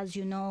country, as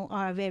you know,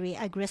 are very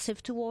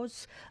aggressive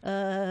towards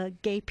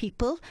gay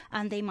people,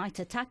 and they might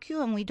attack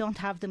you, and we don't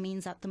have the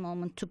means at the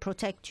moment to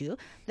protect you.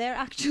 They're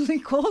actually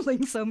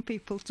calling some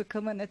people to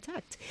come and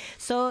attack.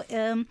 So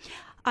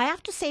I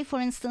have to say, for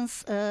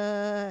instance,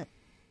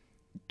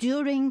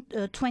 during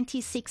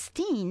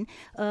 2016,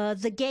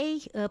 the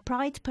gay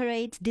pride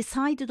parade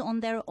decided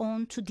on their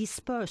own to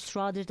disperse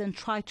rather than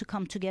try to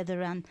come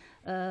together and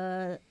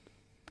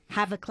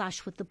have a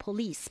clash with the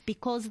police,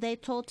 because they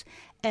thought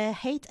a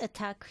hate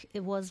attack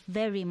was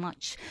very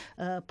much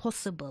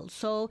possible.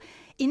 So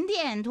in the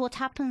end, what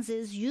happens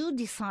is you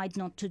decide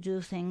not to do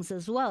things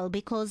as well,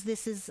 because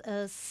this is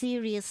a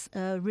serious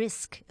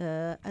risk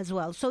as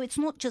well. So it's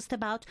not just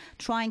about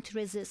trying to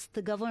resist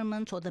the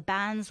government or the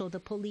bans or the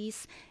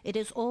police. It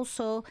is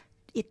also,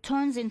 it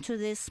turns into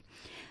this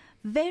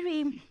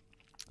very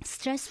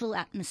stressful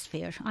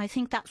atmosphere. I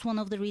think that's one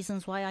of the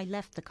reasons why I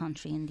left the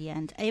country in the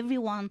end.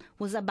 Everyone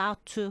was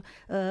about to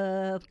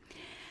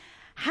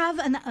have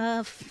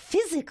a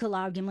physical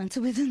argument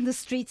within the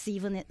streets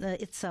even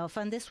itself.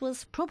 And this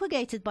was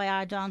propagated by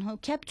Erdogan, who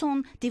kept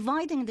on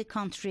dividing the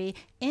country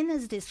in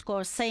his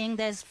discourse, saying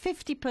there's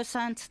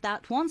 50%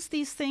 that wants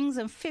these things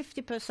and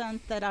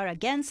 50% that are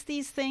against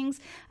these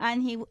things.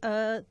 And he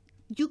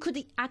you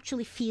could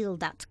actually feel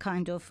that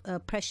kind of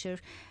pressure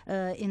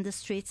in the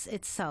streets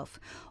itself.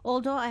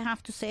 Although I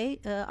have to say,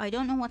 I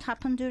don't know what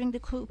happened during the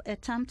coup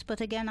attempt, but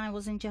again, I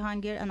was in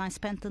Cihangir and I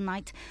spent the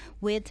night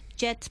with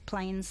jet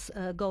planes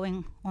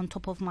going on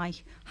top of my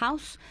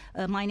house,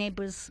 my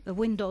neighbors'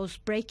 windows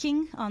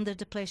breaking under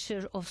the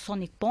pressure of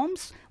sonic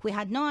bombs. We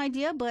had no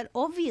idea, but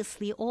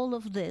obviously all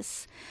of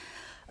this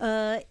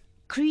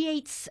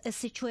creates a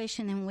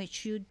situation in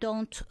which you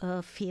don't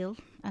feel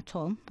at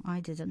home. I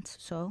didn't,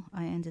 so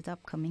I ended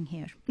up coming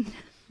here.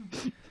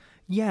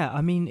 Yeah,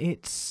 I mean,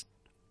 it's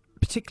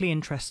particularly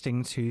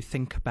interesting to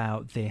think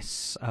about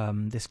this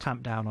this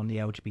clampdown on the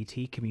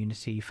LGBT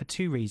community for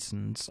two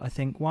reasons. I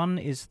think one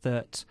is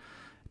that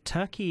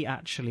Turkey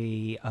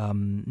actually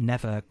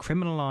never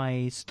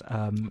criminalized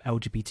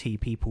LGBT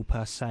people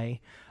per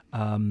se.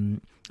 And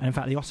in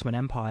fact, the Ottoman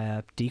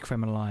Empire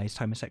decriminalized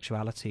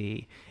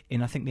homosexuality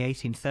in, I think, the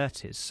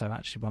 1830s. So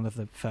actually one of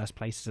the first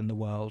places in the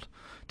world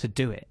to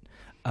do it,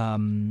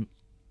 or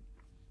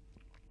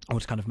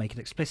to kind of make it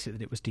explicit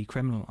that it was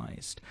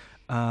decriminalized.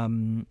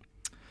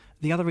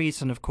 The other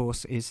reason, of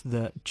course, is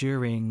that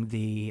during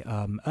the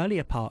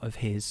earlier part of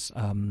his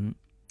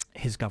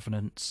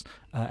governance,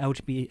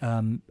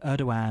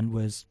 Erdogan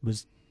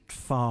was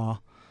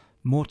far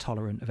more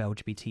tolerant of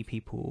LGBT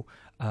people.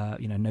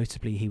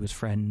 Notably, he was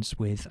friends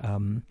with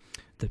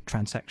the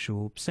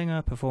transsexual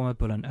singer, performer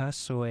Bülent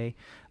Ersoy,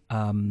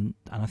 and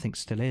I think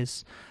still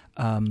is,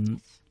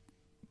 and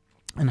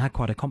had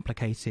quite a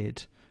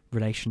complicated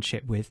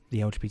relationship with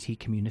the LGBT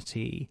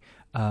community,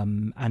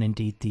 and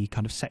indeed the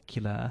kind of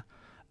secular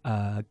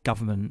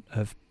government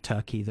of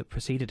Turkey that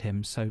preceded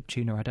him. So,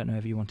 Tuna, I don't know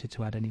if you wanted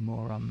to add any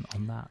more on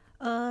that.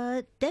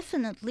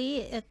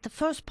 Definitely, at the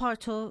first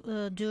part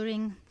of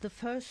during the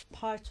first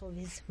part of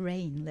his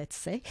reign, let's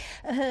say,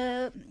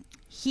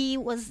 he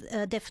was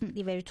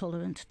definitely very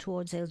tolerant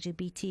towards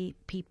LGBT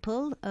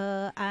people,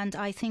 and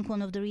I think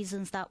one of the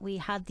reasons that we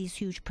had these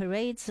huge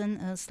parades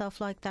and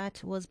stuff like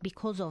that was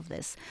because of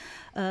this.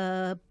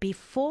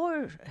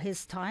 Before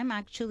his time,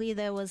 actually,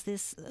 there was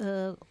this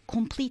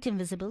complete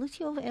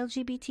invisibility of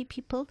LGBT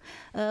people,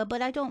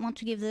 but I don't want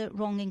to give the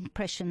wrong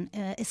impression,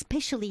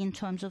 especially in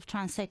terms of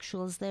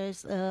transsexuals.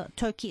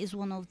 Turkey is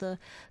one of the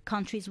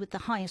countries with the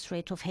highest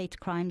rate of hate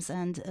crimes,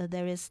 and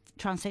there is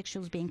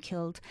transsexuals being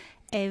killed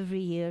every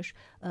year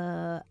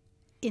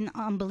in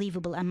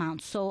unbelievable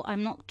amounts. So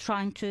I'm not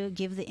trying to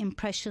give the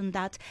impression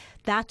that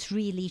that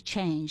really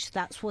changed.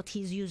 That's what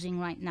he's using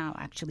right now,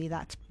 actually,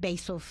 that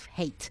base of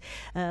hate.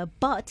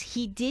 But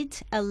he did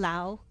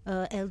allow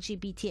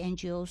LGBT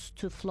NGOs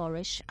to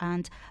flourish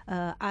and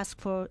ask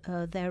for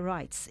their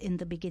rights in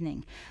the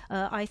beginning.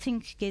 I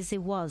think Gezi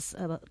was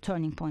a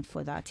turning point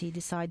for that. He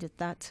decided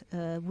that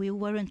we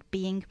weren't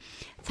being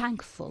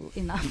thankful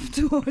enough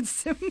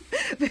towards him,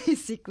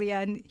 basically,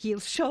 and he'll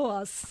show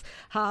us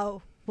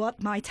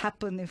what might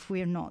happen if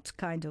we're not,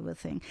 kind of a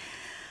thing.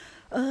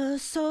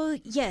 So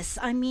yes,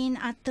 I mean,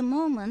 at the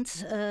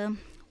moment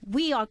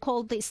we are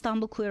called the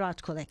Istanbul Queer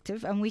Art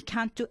Collective, and we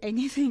can't do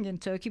anything in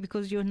Turkey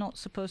because you're not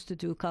supposed to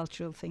do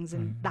cultural things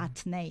in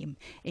that name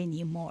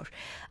anymore.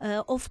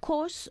 Of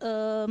course,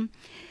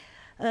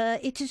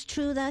 it is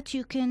true that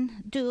you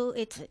can do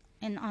it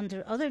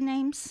under other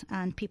names,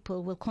 and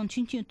people will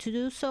continue to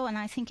do so. And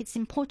I think it's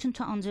important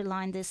to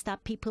underline this,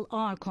 that people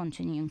are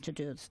continuing to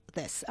do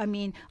this. I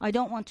mean, I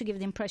don't want to give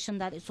the impression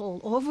that it's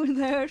all over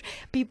there.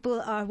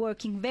 People are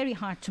working very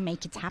hard to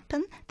make it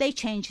happen. They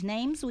change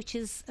names, which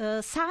is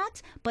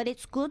sad, but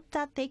it's good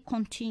that they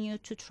continue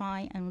to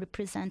try and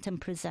represent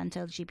and present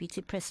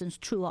LGBT presence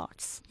through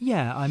arts.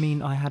 Yeah, I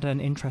mean, I had an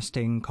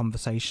interesting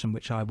conversation,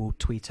 which I will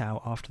tweet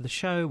out after the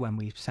show when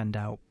we send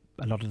out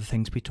a lot of the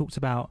things we talked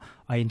about.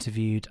 I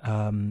interviewed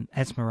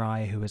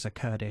Esmeray, who is a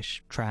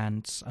Kurdish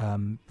trans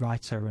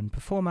writer and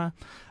performer,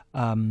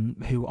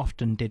 who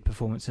often did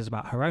performances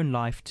about her own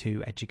life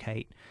to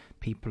educate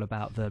people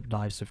about the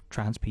lives of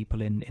trans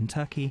people in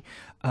Turkey.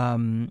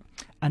 And,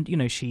 you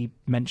know, she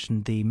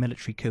mentioned the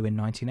military coup in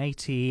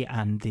 1980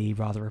 and the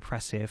rather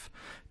oppressive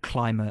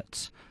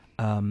climate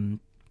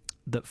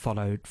that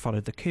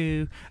followed the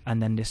coup,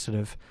 and then this sort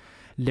of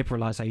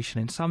liberalisation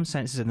in some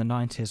senses in the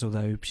 90s,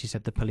 although she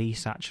said the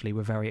police actually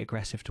were very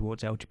aggressive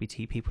towards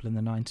LGBT people in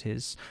the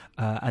 90s,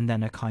 and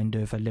then a kind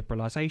of a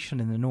liberalisation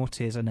in the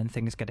noughties, and then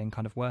things getting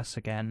kind of worse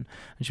again.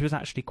 And she was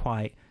actually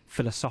quite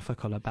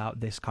philosophical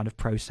about this kind of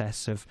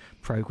process of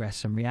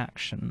progress and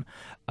reaction.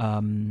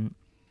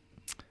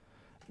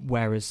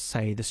 Whereas,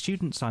 say, the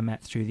students I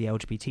met through the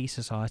LGBT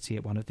Society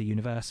at one of the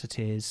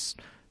universities,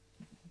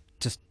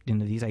 just, you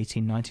know, these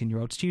 18,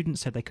 19-year-old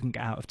students said they couldn't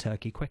get out of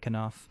Turkey quick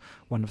enough.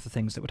 One of the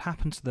things that would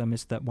happen to them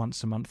is that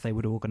once a month they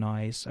would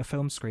organise a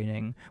film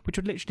screening, which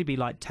would literally be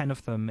like 10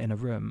 of them in a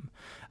room,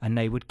 and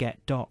they would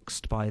get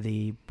doxed by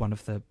one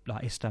of the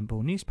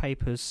Istanbul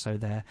newspapers, so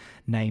their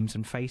names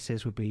and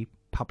faces would be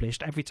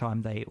published every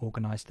time they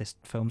organised this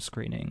film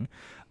screening.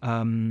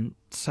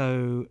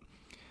 So,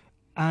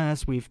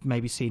 as we've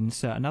maybe seen in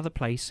certain other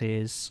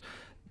places,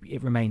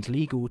 it remains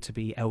legal to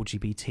be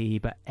LGBT,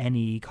 but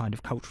any kind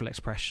of cultural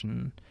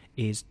expression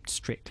is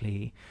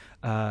strictly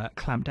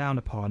clamped down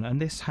upon.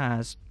 And this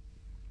has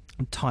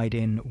tied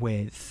in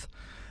with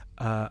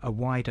a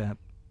wider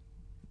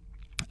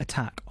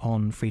attack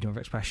on freedom of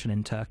expression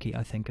in Turkey,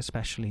 I think,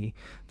 especially,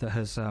 that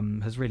has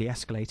really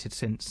escalated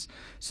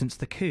since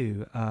the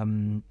coup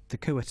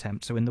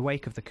attempt. So in the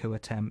wake of the coup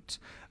attempt,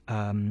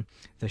 the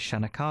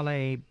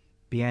Çanakkale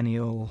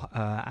Biennial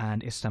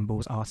and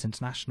Istanbul's Art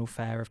International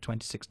Fair of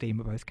 2016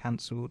 were both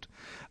cancelled.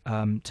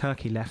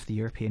 Turkey left the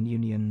European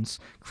Union's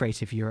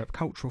Creative Europe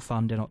Cultural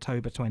Fund in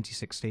October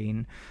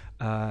 2016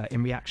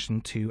 in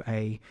reaction to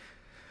a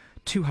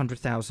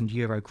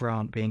 €200,000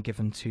 grant being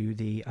given to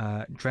the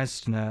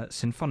Dresdner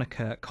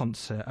Sinfonica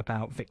concert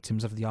about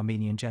victims of the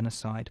Armenian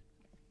genocide.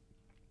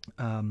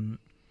 And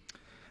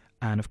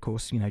of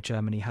course, you know,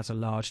 Germany has a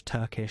large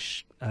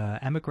Turkish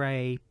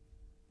emigre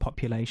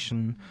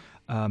population.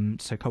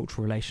 So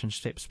cultural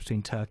relationships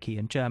between Turkey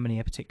and Germany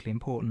are particularly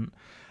important.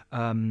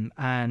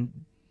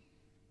 And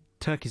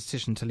Turkey's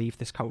decision to leave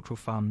this cultural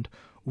fund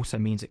also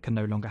means it can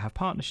no longer have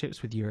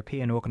partnerships with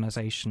European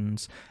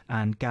organisations,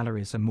 and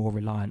galleries are more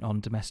reliant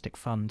on domestic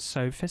funds.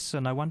 So,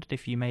 Fissan, I wondered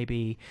if you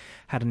maybe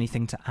had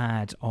anything to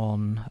add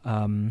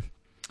on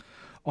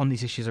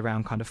these issues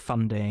around kind of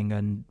funding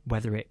and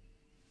whether it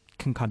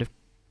can kind of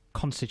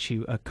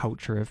constitute a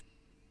culture of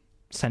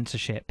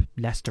censorship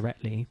less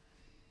directly.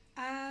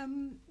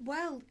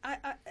 Well,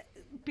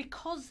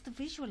 because the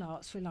visual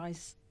arts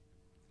relies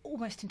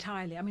almost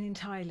entirely,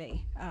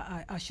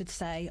 I should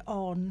say,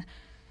 on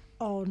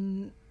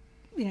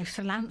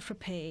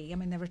philanthropy. I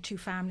mean, there are two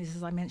families,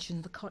 as I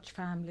mentioned, the Koch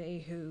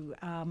family, who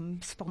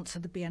sponsor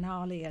the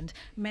Biennale and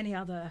many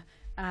other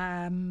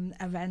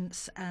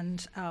events,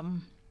 and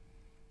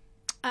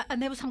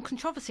there was some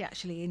controversy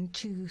actually in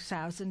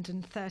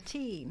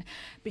 2013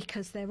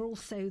 because they're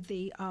also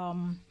the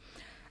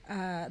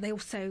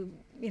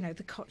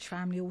the Koch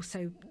family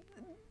also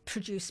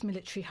produce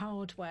military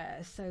hardware,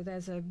 so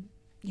there's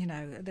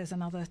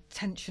another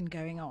tension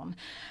going on,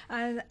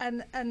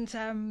 and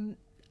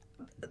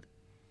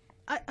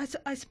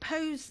I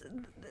suppose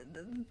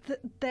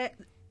that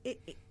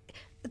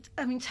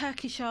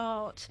Turkish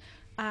art,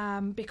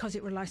 because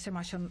it relies so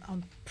much on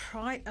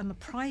the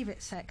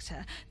private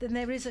sector, then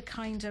there is a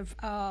kind of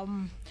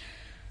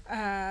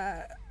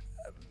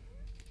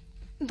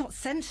not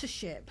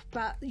censorship,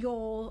 but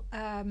you're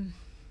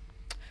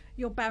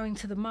bowing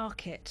to the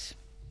market.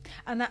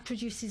 and that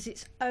produces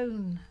its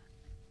own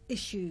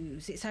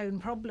issues, its own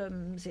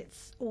problems.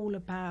 It's all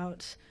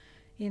about,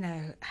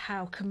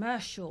 how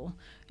commercial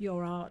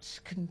your art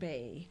can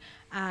be,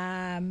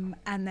 and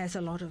there's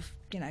a lot of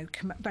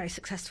very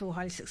successful,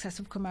 highly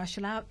successful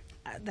commercial out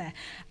there,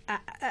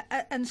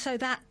 and so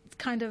that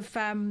kind of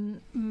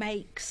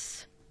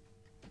makes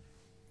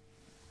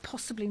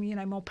possibly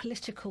more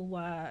political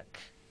work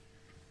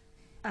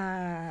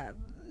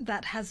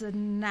that has a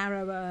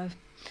narrower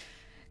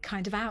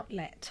kind of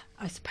outlet,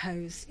 I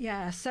suppose.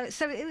 Yeah. So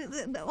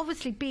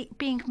obviously,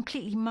 being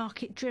completely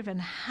market driven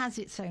has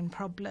its own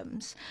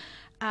problems.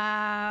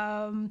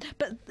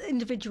 But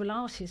individual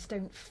artists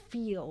don't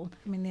feel.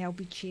 I mean, the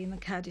LBG and the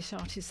Kurdish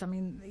artists. I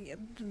mean,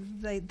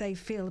 they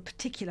feel a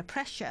particular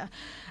pressure,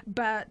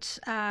 but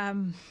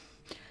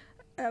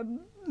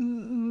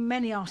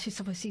many artists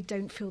obviously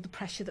don't feel the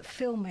pressure that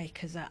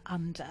filmmakers are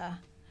under,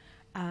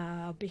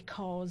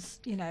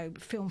 because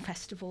film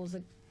festivals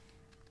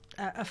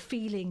are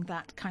feeling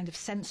that kind of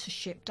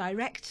censorship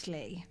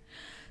directly.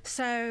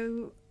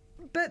 So,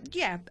 but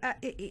yeah,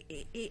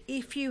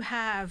 if you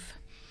have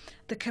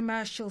the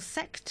commercial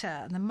sector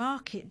and the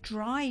market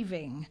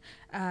driving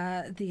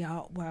the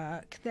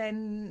artwork,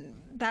 then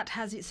that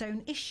has its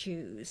own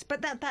issues.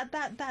 But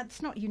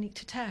that's not unique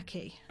to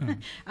Turkey.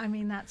 I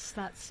mean, that's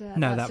that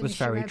was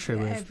very true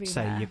of everywhere.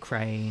 Say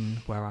Ukraine,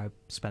 where I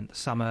spent the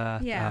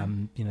summer. Yeah.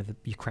 The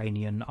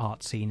Ukrainian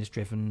art scene is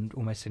driven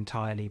almost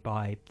entirely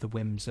by the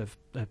whims of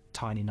a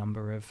tiny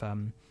number of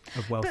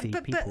wealthy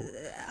people. But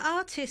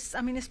artists, I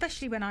mean,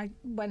 especially when I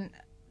went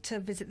to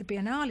visit the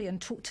Biennale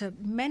and talk to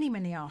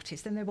many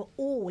artists, and they were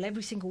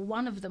every single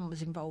one of them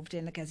was involved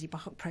in the Gezi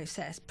Park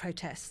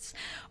protests.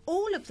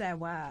 All of their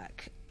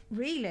work,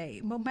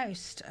 really, well,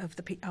 most of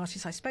the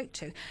artists I spoke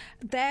to,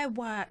 their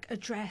work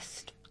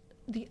addressed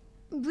the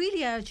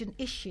really urgent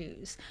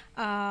issues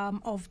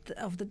of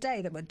the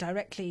day that were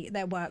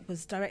their work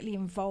was directly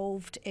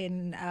involved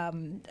in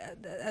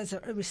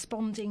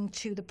responding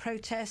to the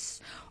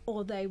protests,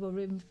 or they were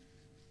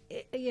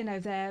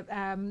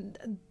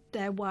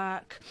their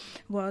work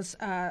was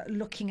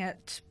looking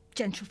at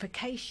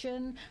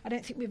gentrification. I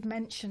don't think we've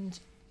mentioned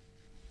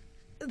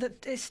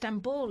that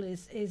Istanbul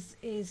has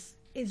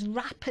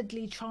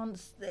rapidly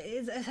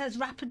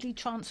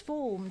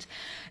transformed.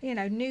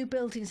 New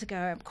buildings are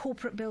going up,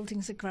 corporate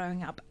buildings are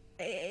growing up.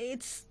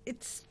 It's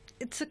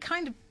a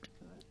kind of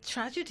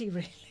tragedy,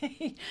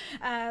 really.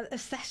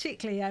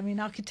 Aesthetically, I mean,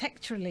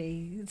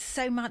 architecturally,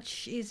 so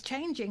much is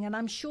changing, and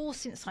I'm sure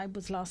since I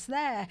was last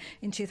there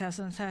in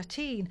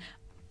 2013,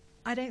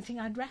 I don't think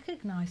I'd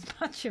recognise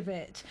much of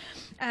it.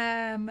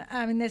 I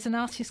mean, there's an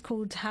artist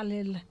called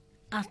Halil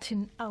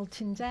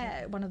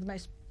Altınzer, one of the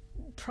most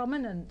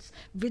prominent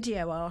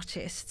video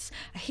artists.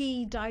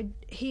 He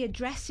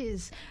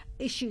addresses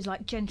issues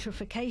like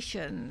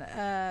gentrification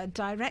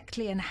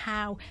directly, and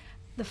how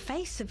the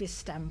face of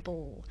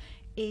Istanbul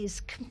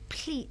is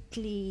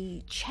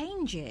completely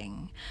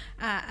changing.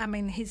 I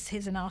mean,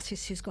 he's an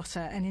artist who's got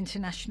an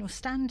international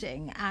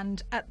standing,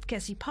 and at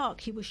Gezi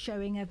Park he was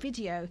showing a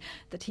video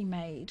that he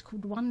made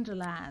called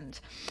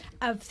Wonderland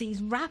of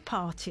these rap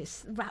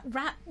artists,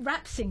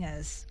 rap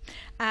singers.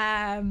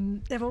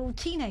 They were all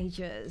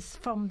teenagers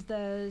from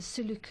the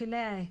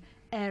Sulukule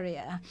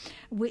area,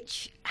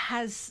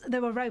 they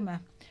were Roma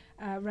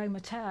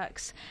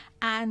Turks,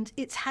 and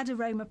it's had a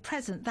Roma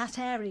present, that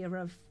area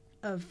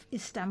of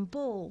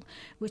Istanbul,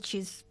 which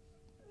is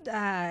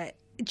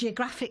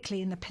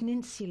geographically in the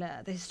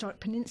historic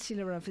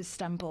peninsula of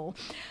Istanbul.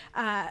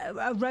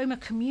 A Roma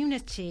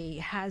community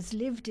has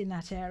lived in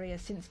that area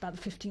since about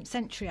the 15th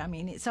century. I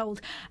mean, it's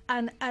old,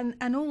 and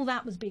all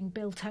that was being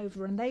built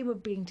over, and they were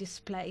being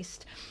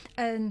displaced.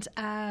 And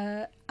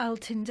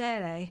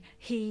Altındere,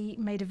 he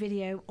made a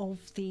video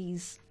of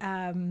these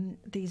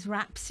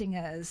rap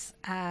singers.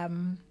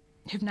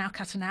 Who've now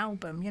cut an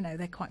album,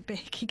 they're quite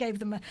big. He gave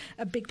them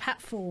a big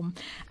platform,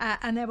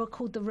 and they were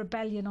called The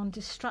Rebellion on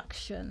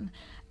Destruction.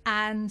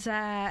 And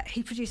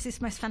he produced this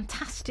most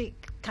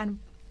fantastic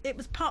it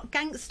was part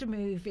gangster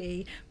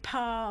movie,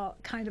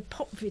 part kind of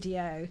pop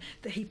video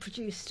that he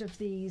produced of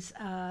these,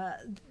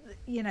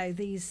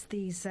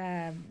 these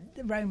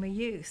Roma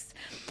youth,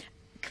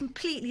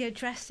 completely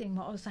addressing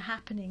what was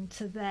happening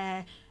to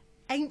their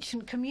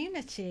ancient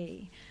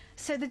community.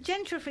 So the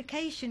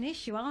gentrification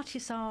issue,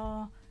 artists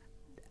are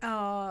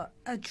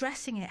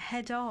addressing it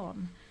head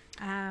on.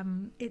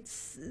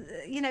 It's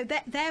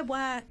their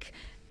work.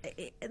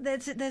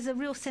 There's a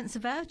real sense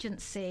of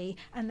urgency,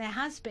 and there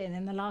has been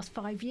in the last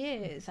 5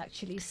 years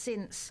actually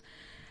since.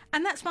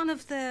 And that's one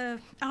of the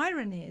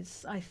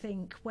ironies, I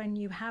think, when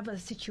you have a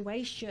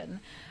situation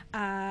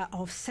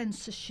of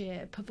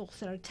censorship, of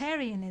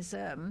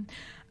authoritarianism.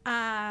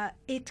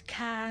 It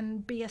can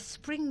be a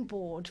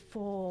springboard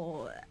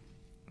for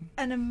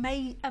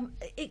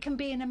it can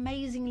be an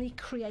amazingly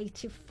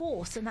creative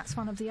force, and that's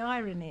one of the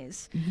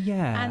ironies.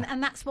 Yeah.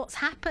 And that's what's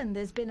happened.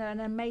 There's been an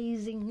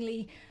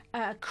amazingly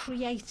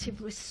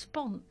creative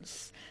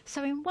response.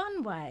 So in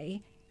one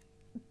way,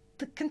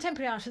 the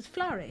contemporary art has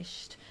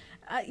flourished,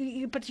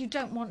 but you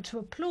don't want to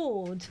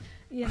applaud,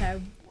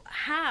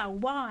 how,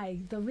 why,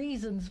 the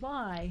reasons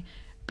why.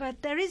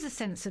 But there is a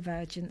sense of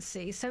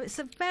urgency, so it's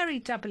a very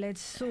double-edged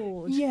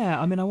sword. Yeah,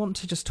 I mean, I want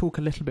to just talk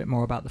a little bit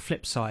more about the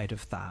flip side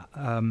of that.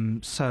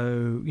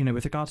 So,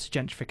 with regards to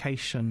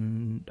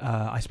gentrification,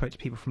 I spoke to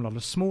people from a lot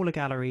of smaller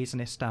galleries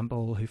in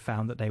Istanbul who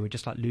found that they were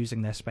just like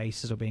losing their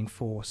spaces or being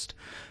forced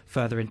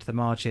further into the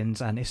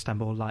margins. And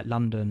Istanbul, like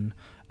London,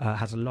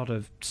 has a lot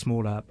of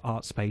smaller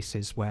art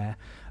spaces where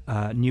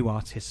new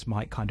artists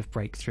might kind of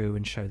break through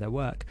and show their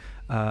work.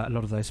 A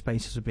lot of those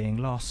spaces are being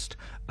lost.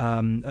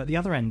 At the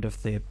other end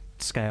of the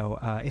scale,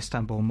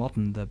 Istanbul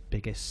Modern, the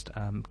biggest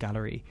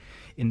gallery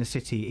in the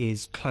city,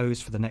 is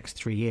closed for the next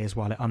 3 years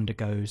while it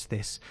undergoes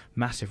this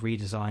massive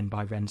redesign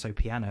by Renzo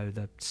Piano,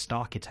 the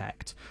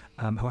architect,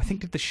 who I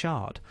think did the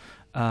Shard.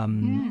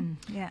 And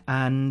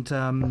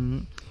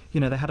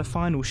they had a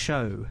final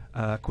show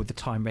called the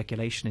Time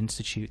Regulation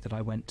Institute that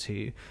I went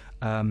to,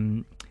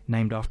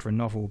 named after a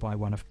novel by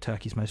one of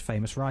Turkey's most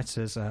famous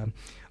writers,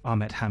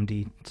 Ahmet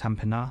Hamdi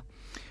Tanpınar.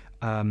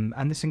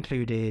 And this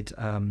included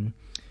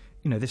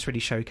this really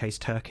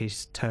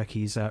showcased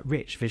Turkey's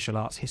rich visual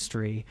arts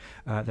history.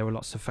 There were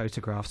lots of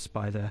photographs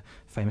by the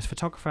famous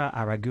photographer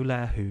Ara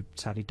Güler, who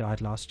sadly died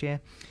last year,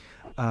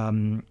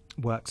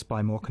 works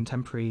by more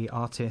contemporary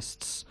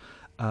artists,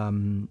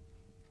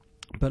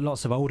 but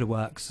lots of older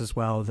works as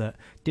well that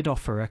did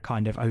offer a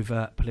kind of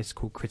overt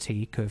political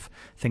critique of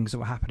things that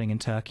were happening in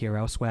Turkey or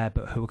elsewhere,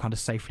 but who were kind of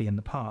safely in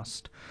the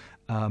past.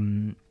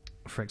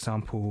 For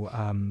example,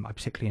 I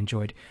particularly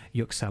enjoyed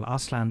Yüksel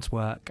Arslan's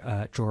work,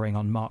 drawing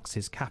on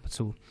Marx's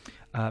Capital,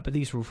 but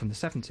these were all from the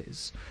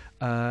 70s.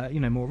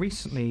 More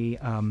recently,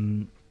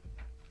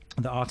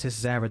 the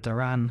artist Zehra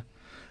Duran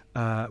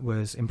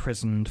was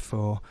imprisoned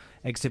for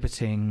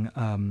exhibiting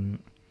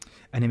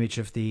an image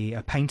of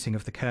a painting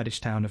of the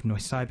Kurdish town of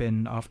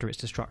Nusaybin after its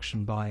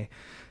destruction by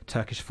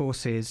Turkish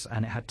forces,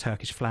 and it had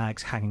Turkish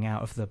flags hanging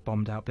out of the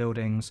bombed-out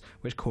buildings,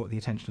 which caught the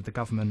attention of the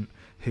government,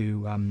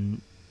 who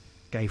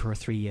gave her a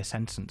 3-year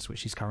sentence, which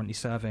she's currently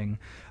serving.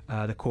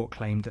 The court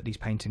claimed that these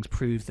paintings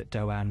proved that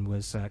Doğan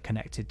was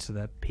connected to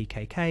the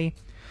PKK,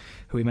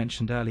 who we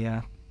mentioned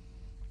earlier.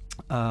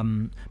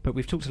 But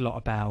we've talked a lot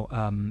about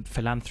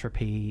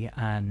philanthropy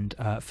and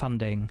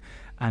funding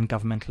and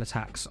governmental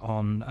attacks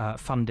on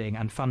funding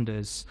and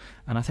funders.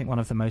 And I think one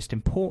of the most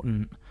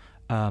important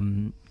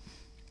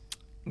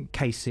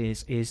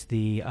cases is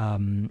the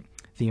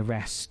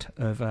arrest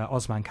of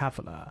Osman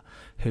Kavala,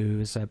 who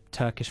is a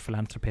Turkish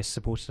philanthropist,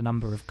 supported a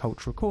number of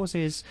cultural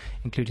causes,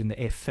 including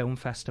the IF Film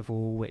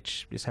Festival,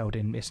 which is held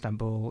in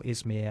Istanbul,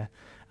 Izmir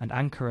and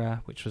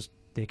Ankara, which was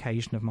the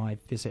occasion of my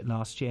visit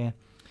last year.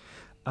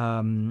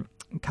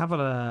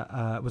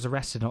 Kavala was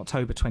arrested in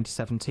October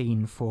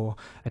 2017 for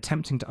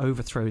attempting to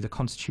overthrow the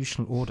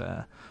constitutional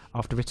order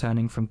after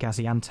returning from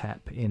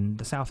Gaziantep in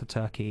the south of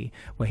Turkey,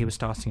 where he was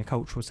starting a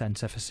cultural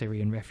centre for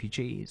Syrian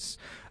refugees.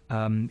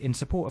 In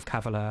support of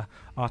Kavala,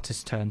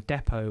 artists turned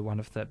Depo, one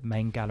of the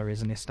main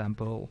galleries in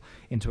Istanbul,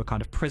 into a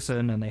kind of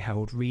prison, and they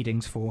held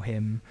readings for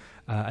him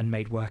and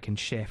made work in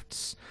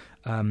shifts.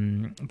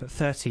 But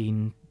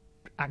 13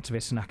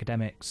 activists and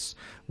academics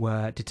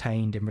were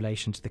detained in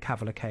relation to the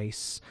Kavala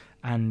case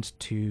and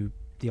to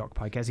the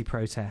Occupy Gezi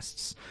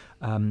protests,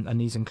 and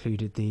these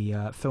included the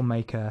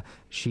filmmaker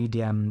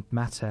Çiğdem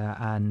Mate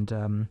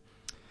and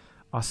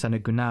Arsena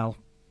Gunal.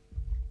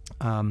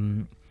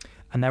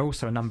 And there are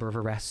also a number of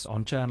arrests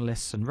on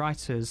journalists and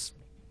writers.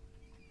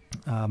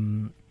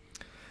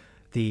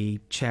 The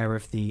chair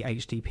of the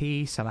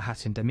HDP,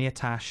 Selahattin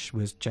Demirtas,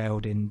 was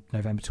jailed in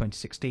November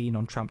 2016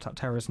 on trumped-up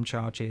terrorism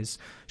charges,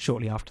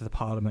 shortly after the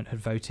parliament had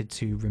voted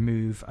to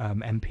remove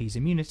MPs'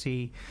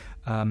 immunity.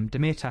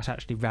 Demirtas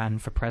actually ran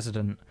for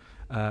president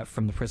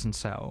from the prison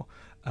cell,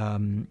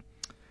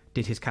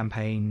 did his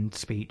campaign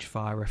speech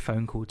via a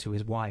phone call to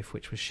his wife,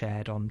 which was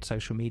shared on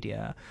social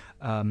media.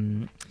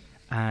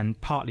 And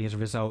partly as a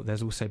result,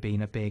 there's also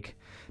been a big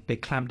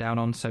clampdown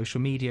on social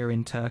media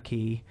in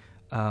Turkey.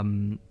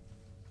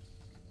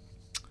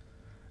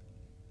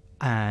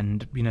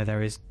 And,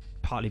 there is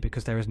partly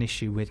because there is an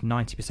issue with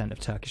 90% of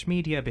Turkish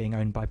media being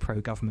owned by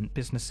pro-government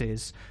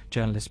businesses,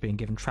 journalists being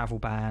given travel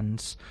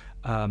bans.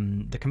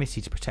 The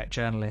Committee to Protect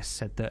Journalists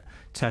said that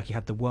Turkey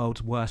had the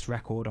world's worst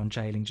record on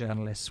jailing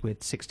journalists,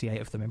 with 68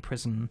 of them in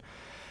prison.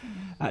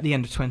 At the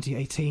end of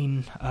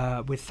 2018,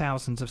 with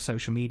thousands of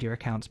social media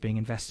accounts being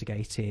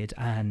investigated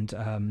and,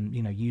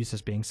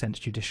 users being sent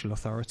to judicial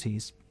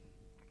authorities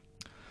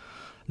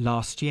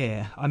last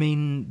year. I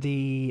mean,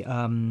 the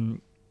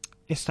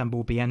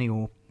Istanbul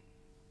Biennial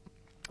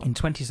in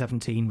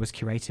 2017 was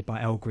curated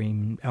by Elm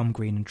Green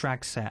and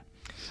Dragset,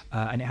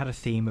 and it had a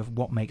theme of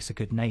what makes a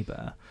good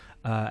neighbour,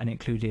 and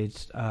included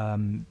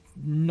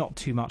not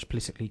too much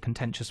politically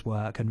contentious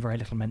work and very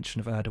little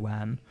mention of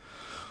Erdogan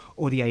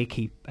or the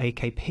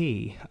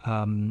AKP.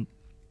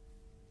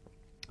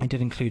 It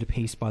did include a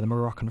piece by the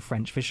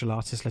Moroccan-French visual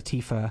artist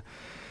Latifa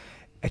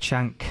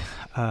Echank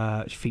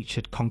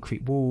featured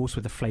concrete walls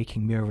with a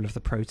flaking mural of the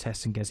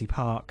protests in Gezi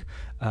Park,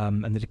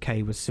 and the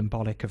decay was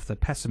symbolic of the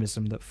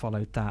pessimism that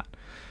followed that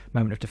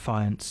moment of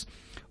defiance.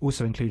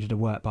 Also included a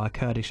work by a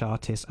Kurdish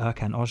artist,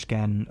 Erkan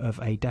Ozgen, of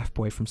a deaf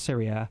boy from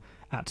Syria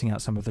acting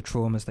out some of the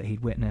traumas that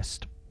he'd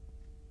witnessed.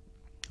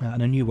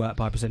 And a new work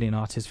by Brazilian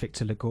artist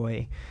Victor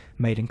Lagoy,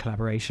 made in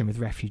collaboration with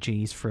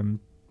refugees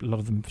from, a lot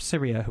of them,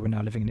 Syria, who are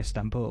now living in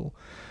Istanbul.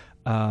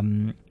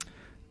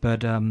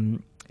 But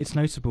it's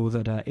notable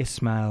that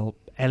Ismail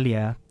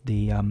Elia,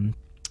 the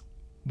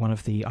one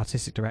of the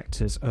artistic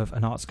directors of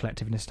an arts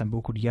collective in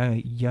Istanbul called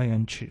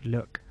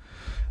Yayınçılık,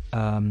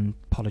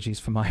 apologies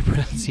for my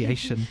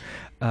pronunciation,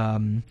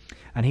 and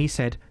he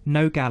said,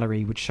 "No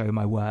gallery would show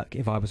my work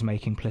if I was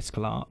making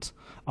political art.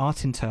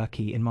 Art in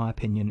Turkey, in my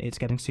opinion, it's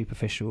getting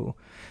superficial,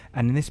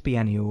 and in this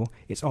biennial,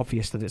 it's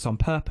obvious that it's on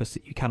purpose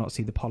that you cannot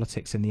see the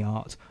politics in the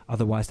art,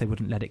 otherwise they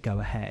wouldn't let it go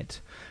ahead."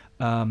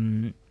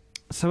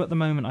 So at the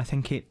moment, I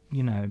think it,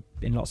 in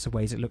lots of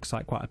ways, it looks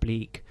like quite a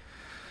bleak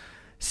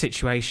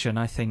situation.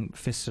 I think,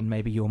 Fisson,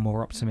 maybe you're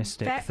more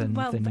optimistic than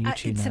you, Gina.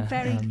 It's a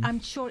very. I'm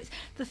sure.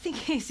 The thing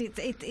is,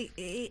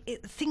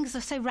 things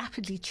are so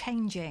rapidly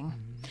changing.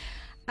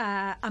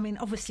 I mean,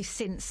 obviously,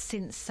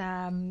 since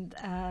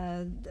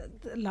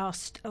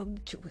last,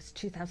 it was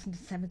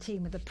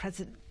 2017 with the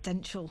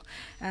presidential.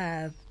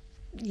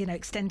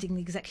 Extending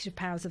the executive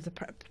powers of the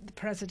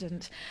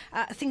president,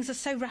 things are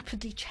so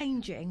rapidly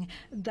changing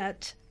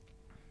that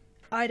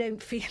I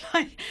don't feel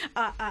like,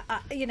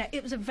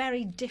 it was a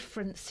very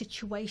different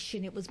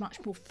situation. It was much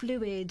more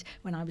fluid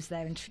when I was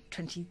there in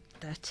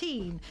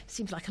 2013.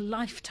 Seems like a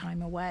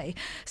lifetime away.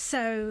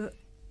 So,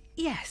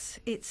 yes,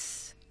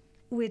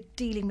 we're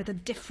dealing with a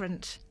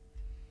different.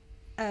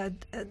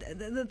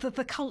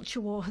 The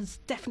culture war has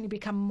definitely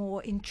become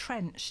more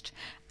entrenched,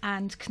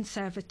 and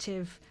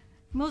conservative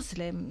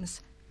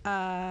Muslims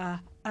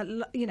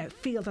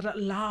feel that at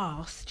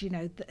last,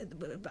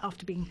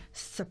 after being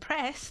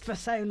suppressed for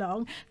so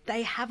long,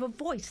 they have a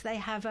voice, they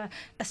have a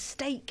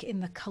stake in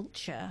the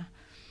culture.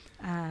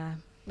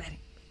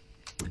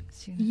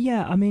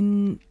 Yeah, I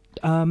mean,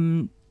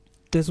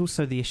 there's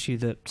also the issue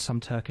that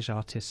some Turkish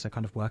artists are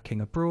kind of working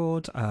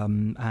abroad.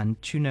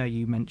 And Tuna,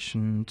 you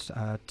mentioned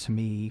to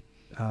me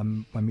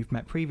when we've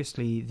met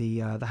previously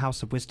the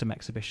House of Wisdom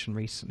exhibition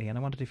recently, and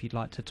I wondered if you'd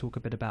like to talk a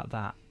bit about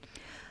that.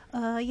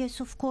 Yes,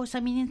 of course.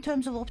 I mean, in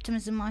terms of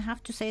optimism, I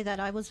have to say that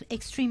I was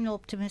extremely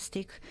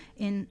optimistic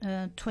in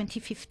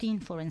 2015,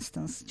 for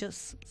instance,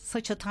 just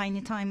such a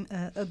tiny time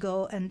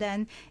ago. And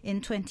then in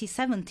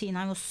 2017,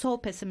 I was so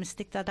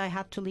pessimistic that I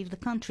had to leave the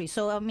country.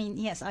 So, I mean,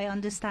 yes, I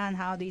understand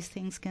how these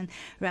things can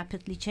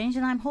rapidly change,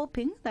 and I'm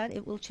hoping that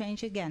it will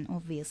change again,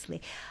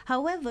 obviously.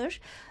 However,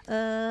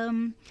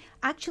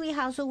 actually,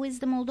 House of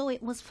Wisdom, although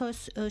it was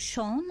first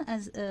shown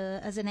as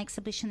an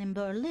exhibition in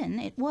Berlin,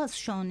 it was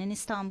shown in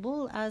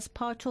Istanbul as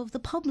part of the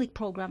public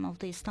program of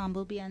the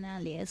Istanbul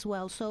Biennale as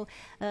well. So,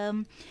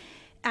 and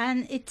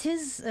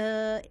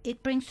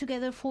it brings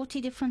together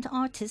 40 different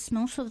artists,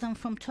 most of them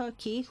from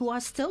Turkey, who are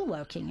still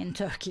working in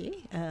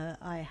Turkey,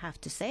 I have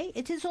to say.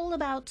 It is all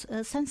about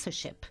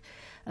censorship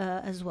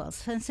as well,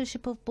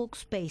 censorship of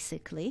books,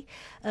 basically,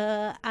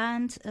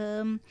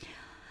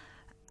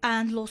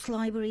 and lost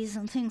libraries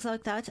and things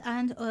like that.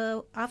 And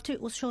after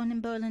it was shown in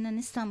Berlin and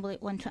Istanbul,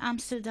 it went to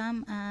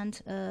Amsterdam, and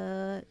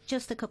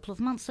just a couple of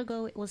months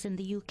ago, it was in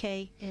the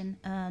UK in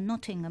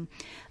Nottingham.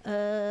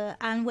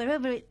 And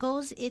wherever it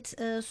goes, it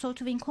sort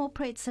of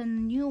incorporates a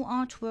new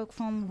artwork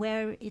from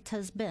where it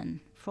has been,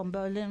 from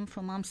Berlin,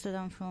 from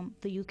Amsterdam, from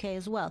the UK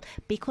as well.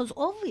 Because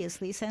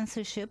obviously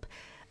censorship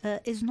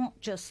is not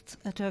just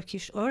a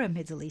Turkish or a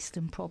Middle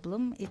Eastern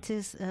problem. It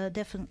is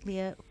definitely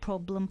a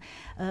problem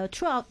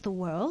throughout the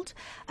world.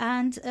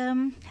 And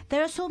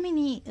there are so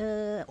many,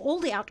 all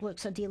the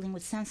artworks are dealing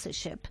with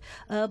censorship.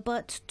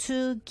 But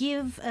to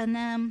give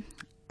an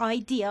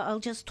idea, I'll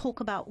just talk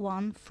about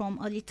one from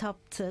Ali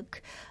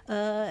Taptık,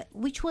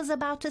 which was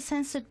about a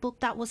censored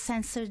book that was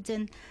censored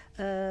in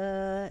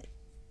the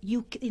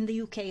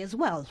UK as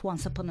well,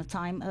 once upon a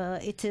time.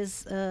 It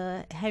is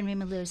Henry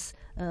Miller's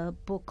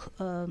book,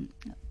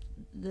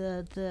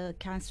 the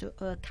Cancer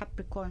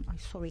Capricorn.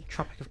 Sorry,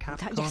 Tropic of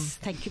Capricorn. Yes,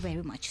 thank you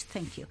very much.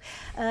 Thank you.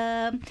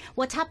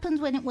 What happened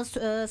when it was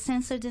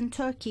censored in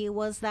Turkey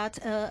was that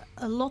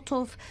a lot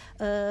of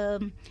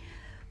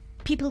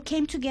people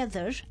came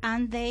together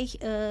and they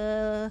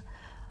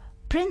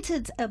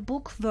printed a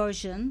book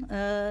version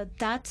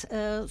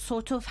that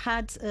sort of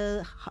had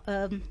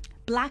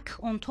black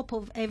on top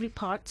of every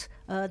part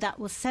that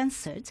was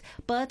censored,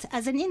 but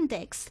as an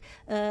index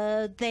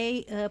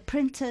they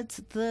printed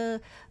the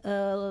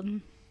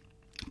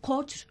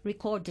court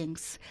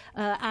recordings,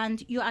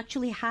 and you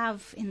actually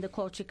have in the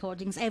court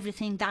recordings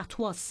everything that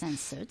was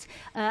censored,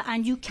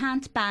 and you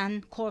can't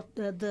ban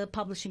the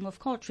publishing of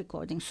court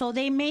recordings. So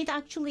they made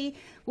actually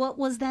what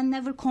was then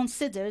never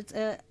considered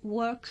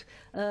work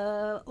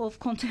of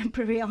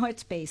contemporary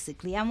art,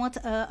 basically. And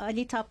what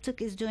Ali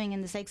Tapduk is doing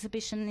in this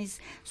exhibition is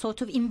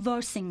sort of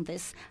inversing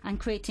this and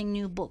creating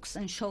new books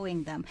and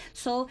showing them.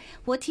 So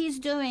what he's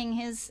doing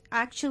is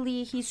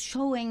actually he's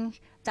showing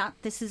that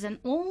this is an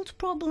old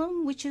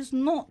problem, which is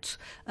not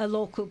a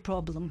local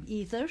problem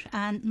either,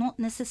 and not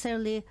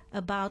necessarily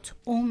about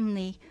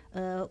only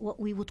what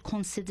we would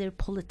consider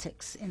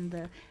politics in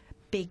the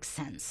big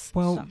sense.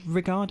 Well,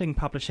 regarding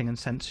publishing and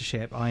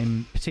censorship,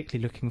 I'm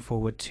particularly looking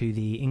forward to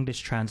the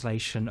English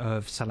translation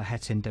of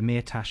Selahattin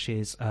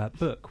Demirtaş's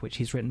book, which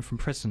he's written from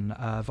prison,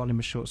 a volume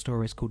of short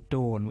stories called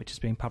Dawn, which is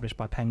being published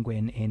by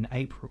Penguin in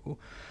April.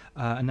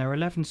 And there are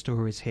 11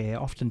 stories here,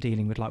 often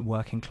dealing with like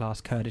working class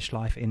Kurdish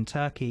life in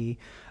Turkey.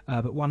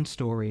 But one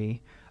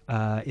story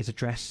is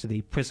addressed to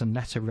the prison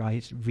letter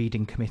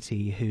reading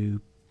committee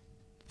who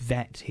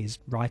vet his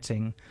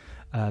writing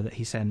that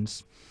he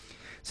sends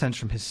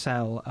from his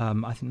cell.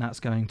 I think that's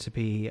going to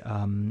be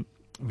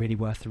really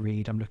worth the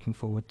read. I'm looking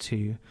forward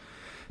to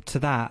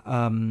that.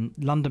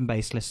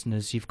 London-based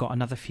listeners, you've got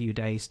another few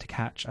days to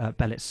catch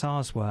Belit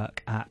Sar's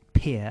work at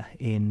Pier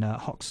in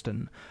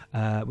Hoxton,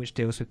 which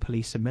deals with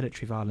police and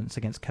military violence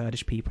against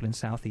Kurdish people in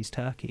southeast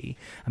Turkey,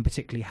 and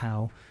particularly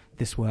how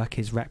this work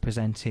is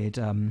represented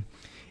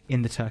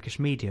in the Turkish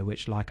media,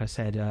 which, like I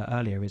said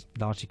earlier, is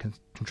largely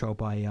controlled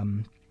by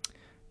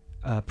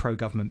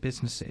pro-government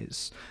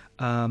businesses.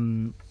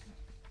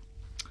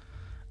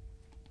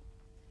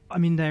 I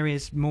mean, there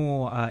is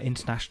more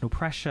international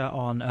pressure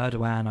on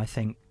Erdogan. I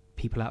think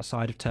people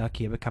outside of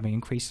Turkey are becoming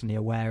increasingly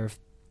aware of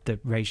the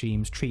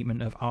regime's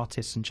treatment of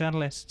artists and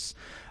journalists.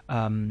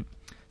 So,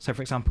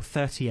 for example,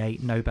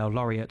 38 Nobel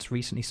laureates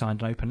recently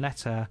signed an open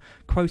letter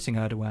quoting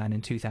Erdogan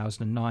in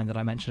 2009 that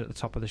I mentioned at the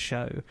top of the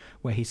show,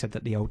 where he said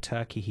that the old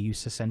Turkey he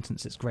used to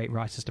sentence its great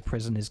writers to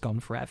prison is gone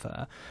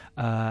forever.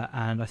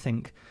 And I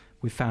think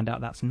we've found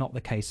out that's not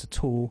the case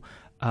at all.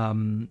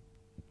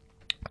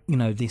 You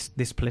know,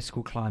 this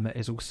political climate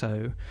is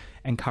also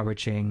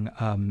encouraging,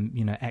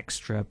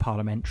 extra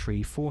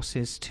parliamentary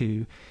forces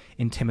to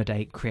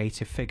intimidate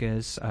creative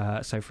figures.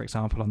 So, for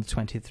example, on the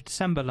 20th of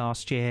December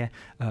last year,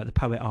 the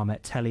poet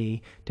Ahmet Teli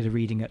did a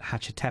reading at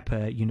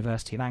Hacettepe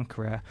University in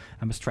Ankara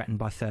and was threatened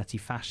by 30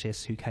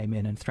 fascists who came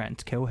in and threatened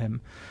to kill him.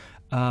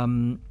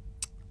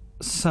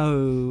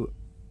 So,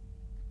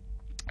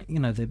 you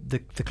know,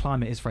 the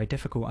climate is very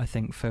difficult, I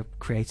think, for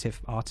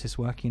creative artists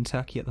working in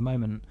Turkey at the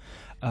moment.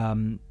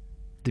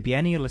 The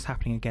Biennial is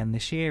happening again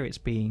this year. It's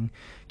being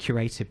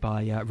curated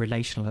by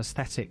relational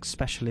aesthetics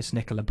specialist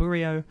Nicola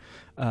Burio,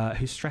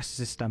 who stresses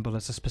Istanbul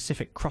as a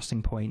specific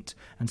crossing point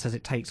and says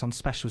it takes on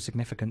special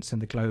significance in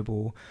the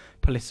global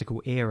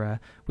political era,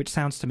 which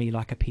sounds to me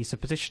like a piece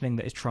of positioning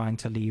that is trying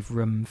to leave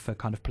room for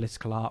kind of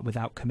political art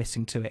without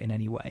committing to it in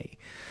any way.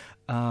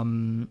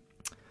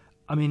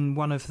 I mean,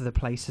 one of the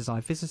places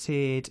I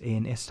visited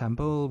in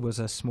Istanbul was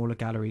a smaller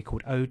gallery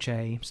called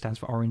OJ, stands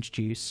for Orange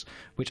Juice,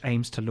 which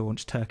aims to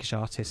launch Turkish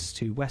artists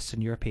to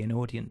Western European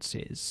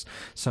audiences.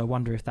 So I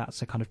wonder if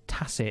that's a kind of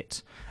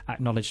tacit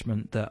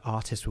acknowledgement that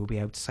artists will be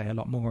able to say a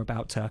lot more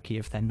about Turkey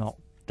if they're not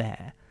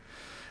there.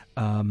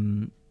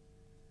 I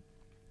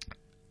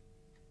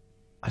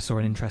saw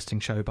an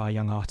interesting show by a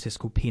young artist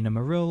called Pina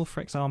Marul,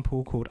 for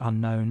example, called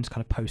Unknowns,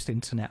 kind of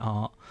post-internet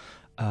art.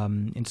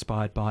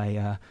 Inspired by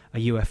a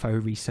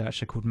UFO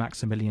researcher called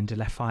Maximilian de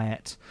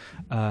Lafayette,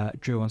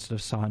 drew on sort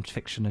of science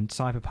fiction and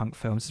cyberpunk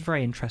films. It's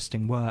very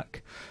interesting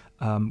work,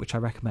 which I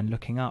recommend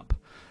looking up.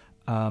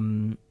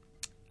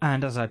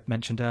 And as I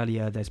mentioned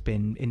earlier, there's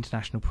been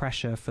international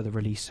pressure for the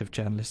release of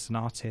journalists and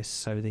artists.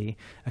 So the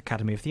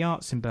Academy of the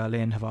Arts in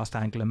Berlin have asked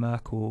Angela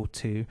Merkel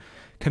to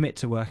commit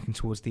to working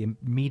towards the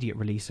immediate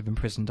release of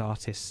imprisoned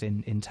artists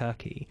in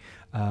Turkey.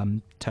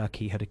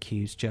 Turkey had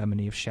accused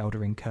Germany of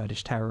sheltering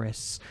Kurdish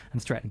terrorists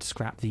and threatened to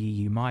scrap the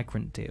EU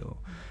migrant deal.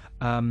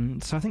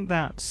 So I think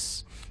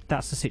that's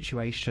the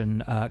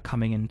situation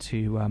coming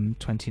into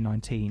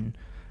 2019.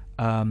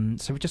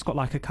 So we've just got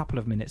like a couple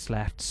of minutes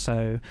left.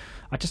 So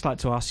I'd just like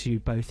to ask you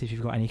both if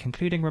you've got any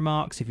concluding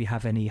remarks, if you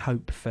have any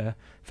hope for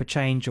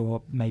change,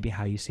 or maybe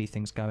how you see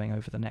things going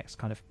over the next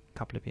kind of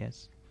couple of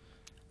years.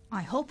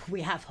 I hope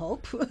we have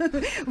hope.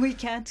 We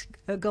can't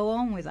go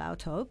on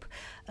without hope.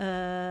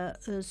 I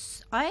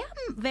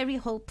am very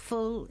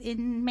hopeful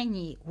in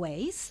many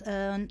ways,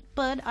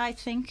 but I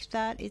think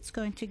that it's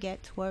going to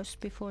get worse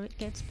before it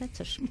gets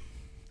better.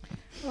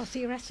 Well,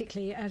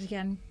 theoretically,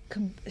 Erdogan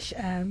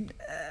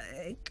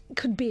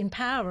could be in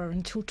power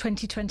until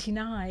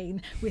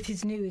 2029 with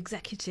his new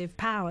executive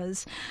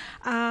powers.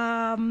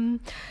 The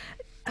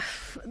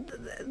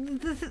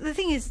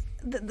thing is,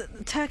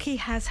 Turkey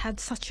has had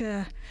such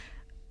a...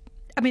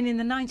 I mean, in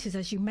the 90s,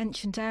 as you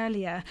mentioned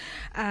earlier,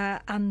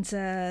 and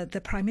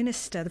the Prime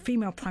Minister, the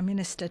female Prime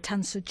Minister,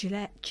 Tansu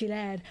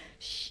Çiller,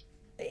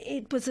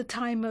 it was a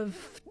time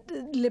of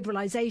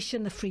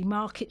liberalisation, the free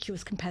market. She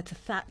was compared to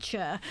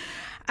Thatcher.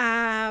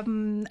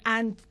 And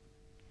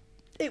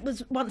it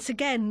was once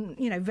again,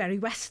 very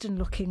Western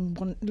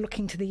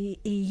looking to the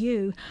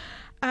EU.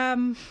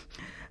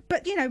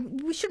 But,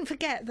 we shouldn't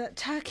forget that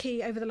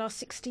Turkey over the last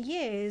 60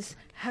 years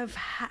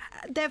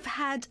they've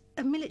had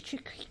a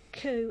military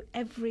coup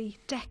every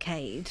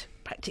decade,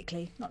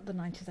 practically. Not the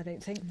 90s, I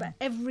don't think, but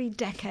every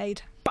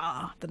decade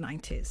bar the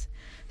 90s.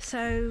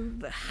 So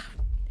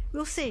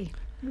we'll see.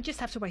 We just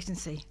have to wait and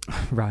see.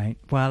 Right.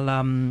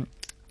 Well,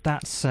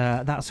 that's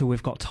all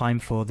we've got time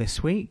for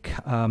this week.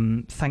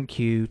 Thank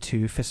you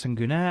to Füsun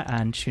Güner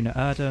and Şuna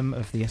Erdem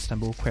of the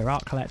Istanbul Queer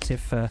Art Collective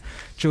for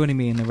joining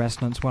me in the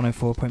Resonance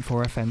 104.4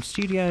 FM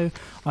studio.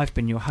 I've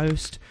been your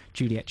host,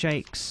 Juliet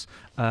Jakes.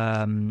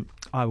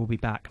 I will be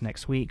back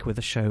next week with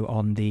a show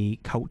on the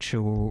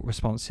cultural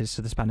responses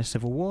to the Spanish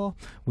Civil War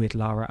with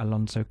Lara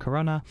Alonso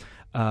Corona.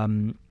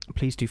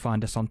 Please do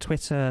find us on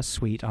Twitter,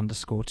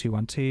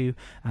 sweet_212,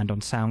 and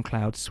on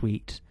SoundCloud,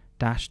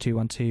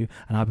 sweet-212,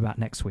 and I'll be back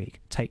next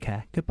week. Take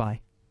care. Goodbye.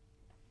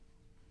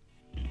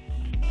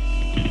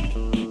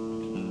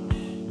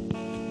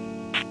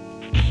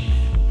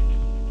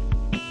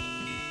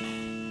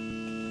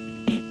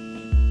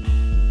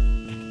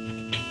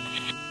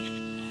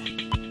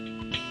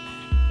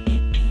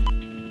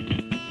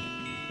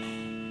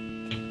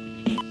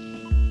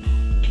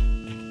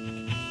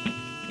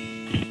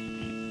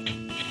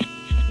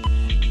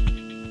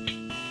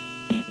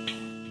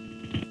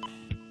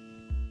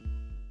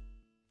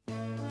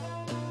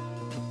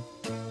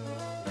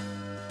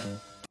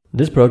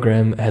 This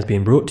program has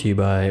been brought to you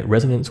by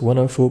Resonance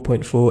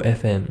 104.4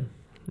 FM.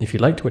 If you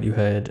liked what you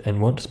heard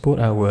and want to support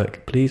our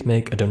work, please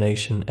make a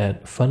donation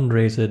at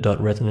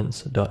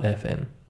fundraiser.resonance.fm.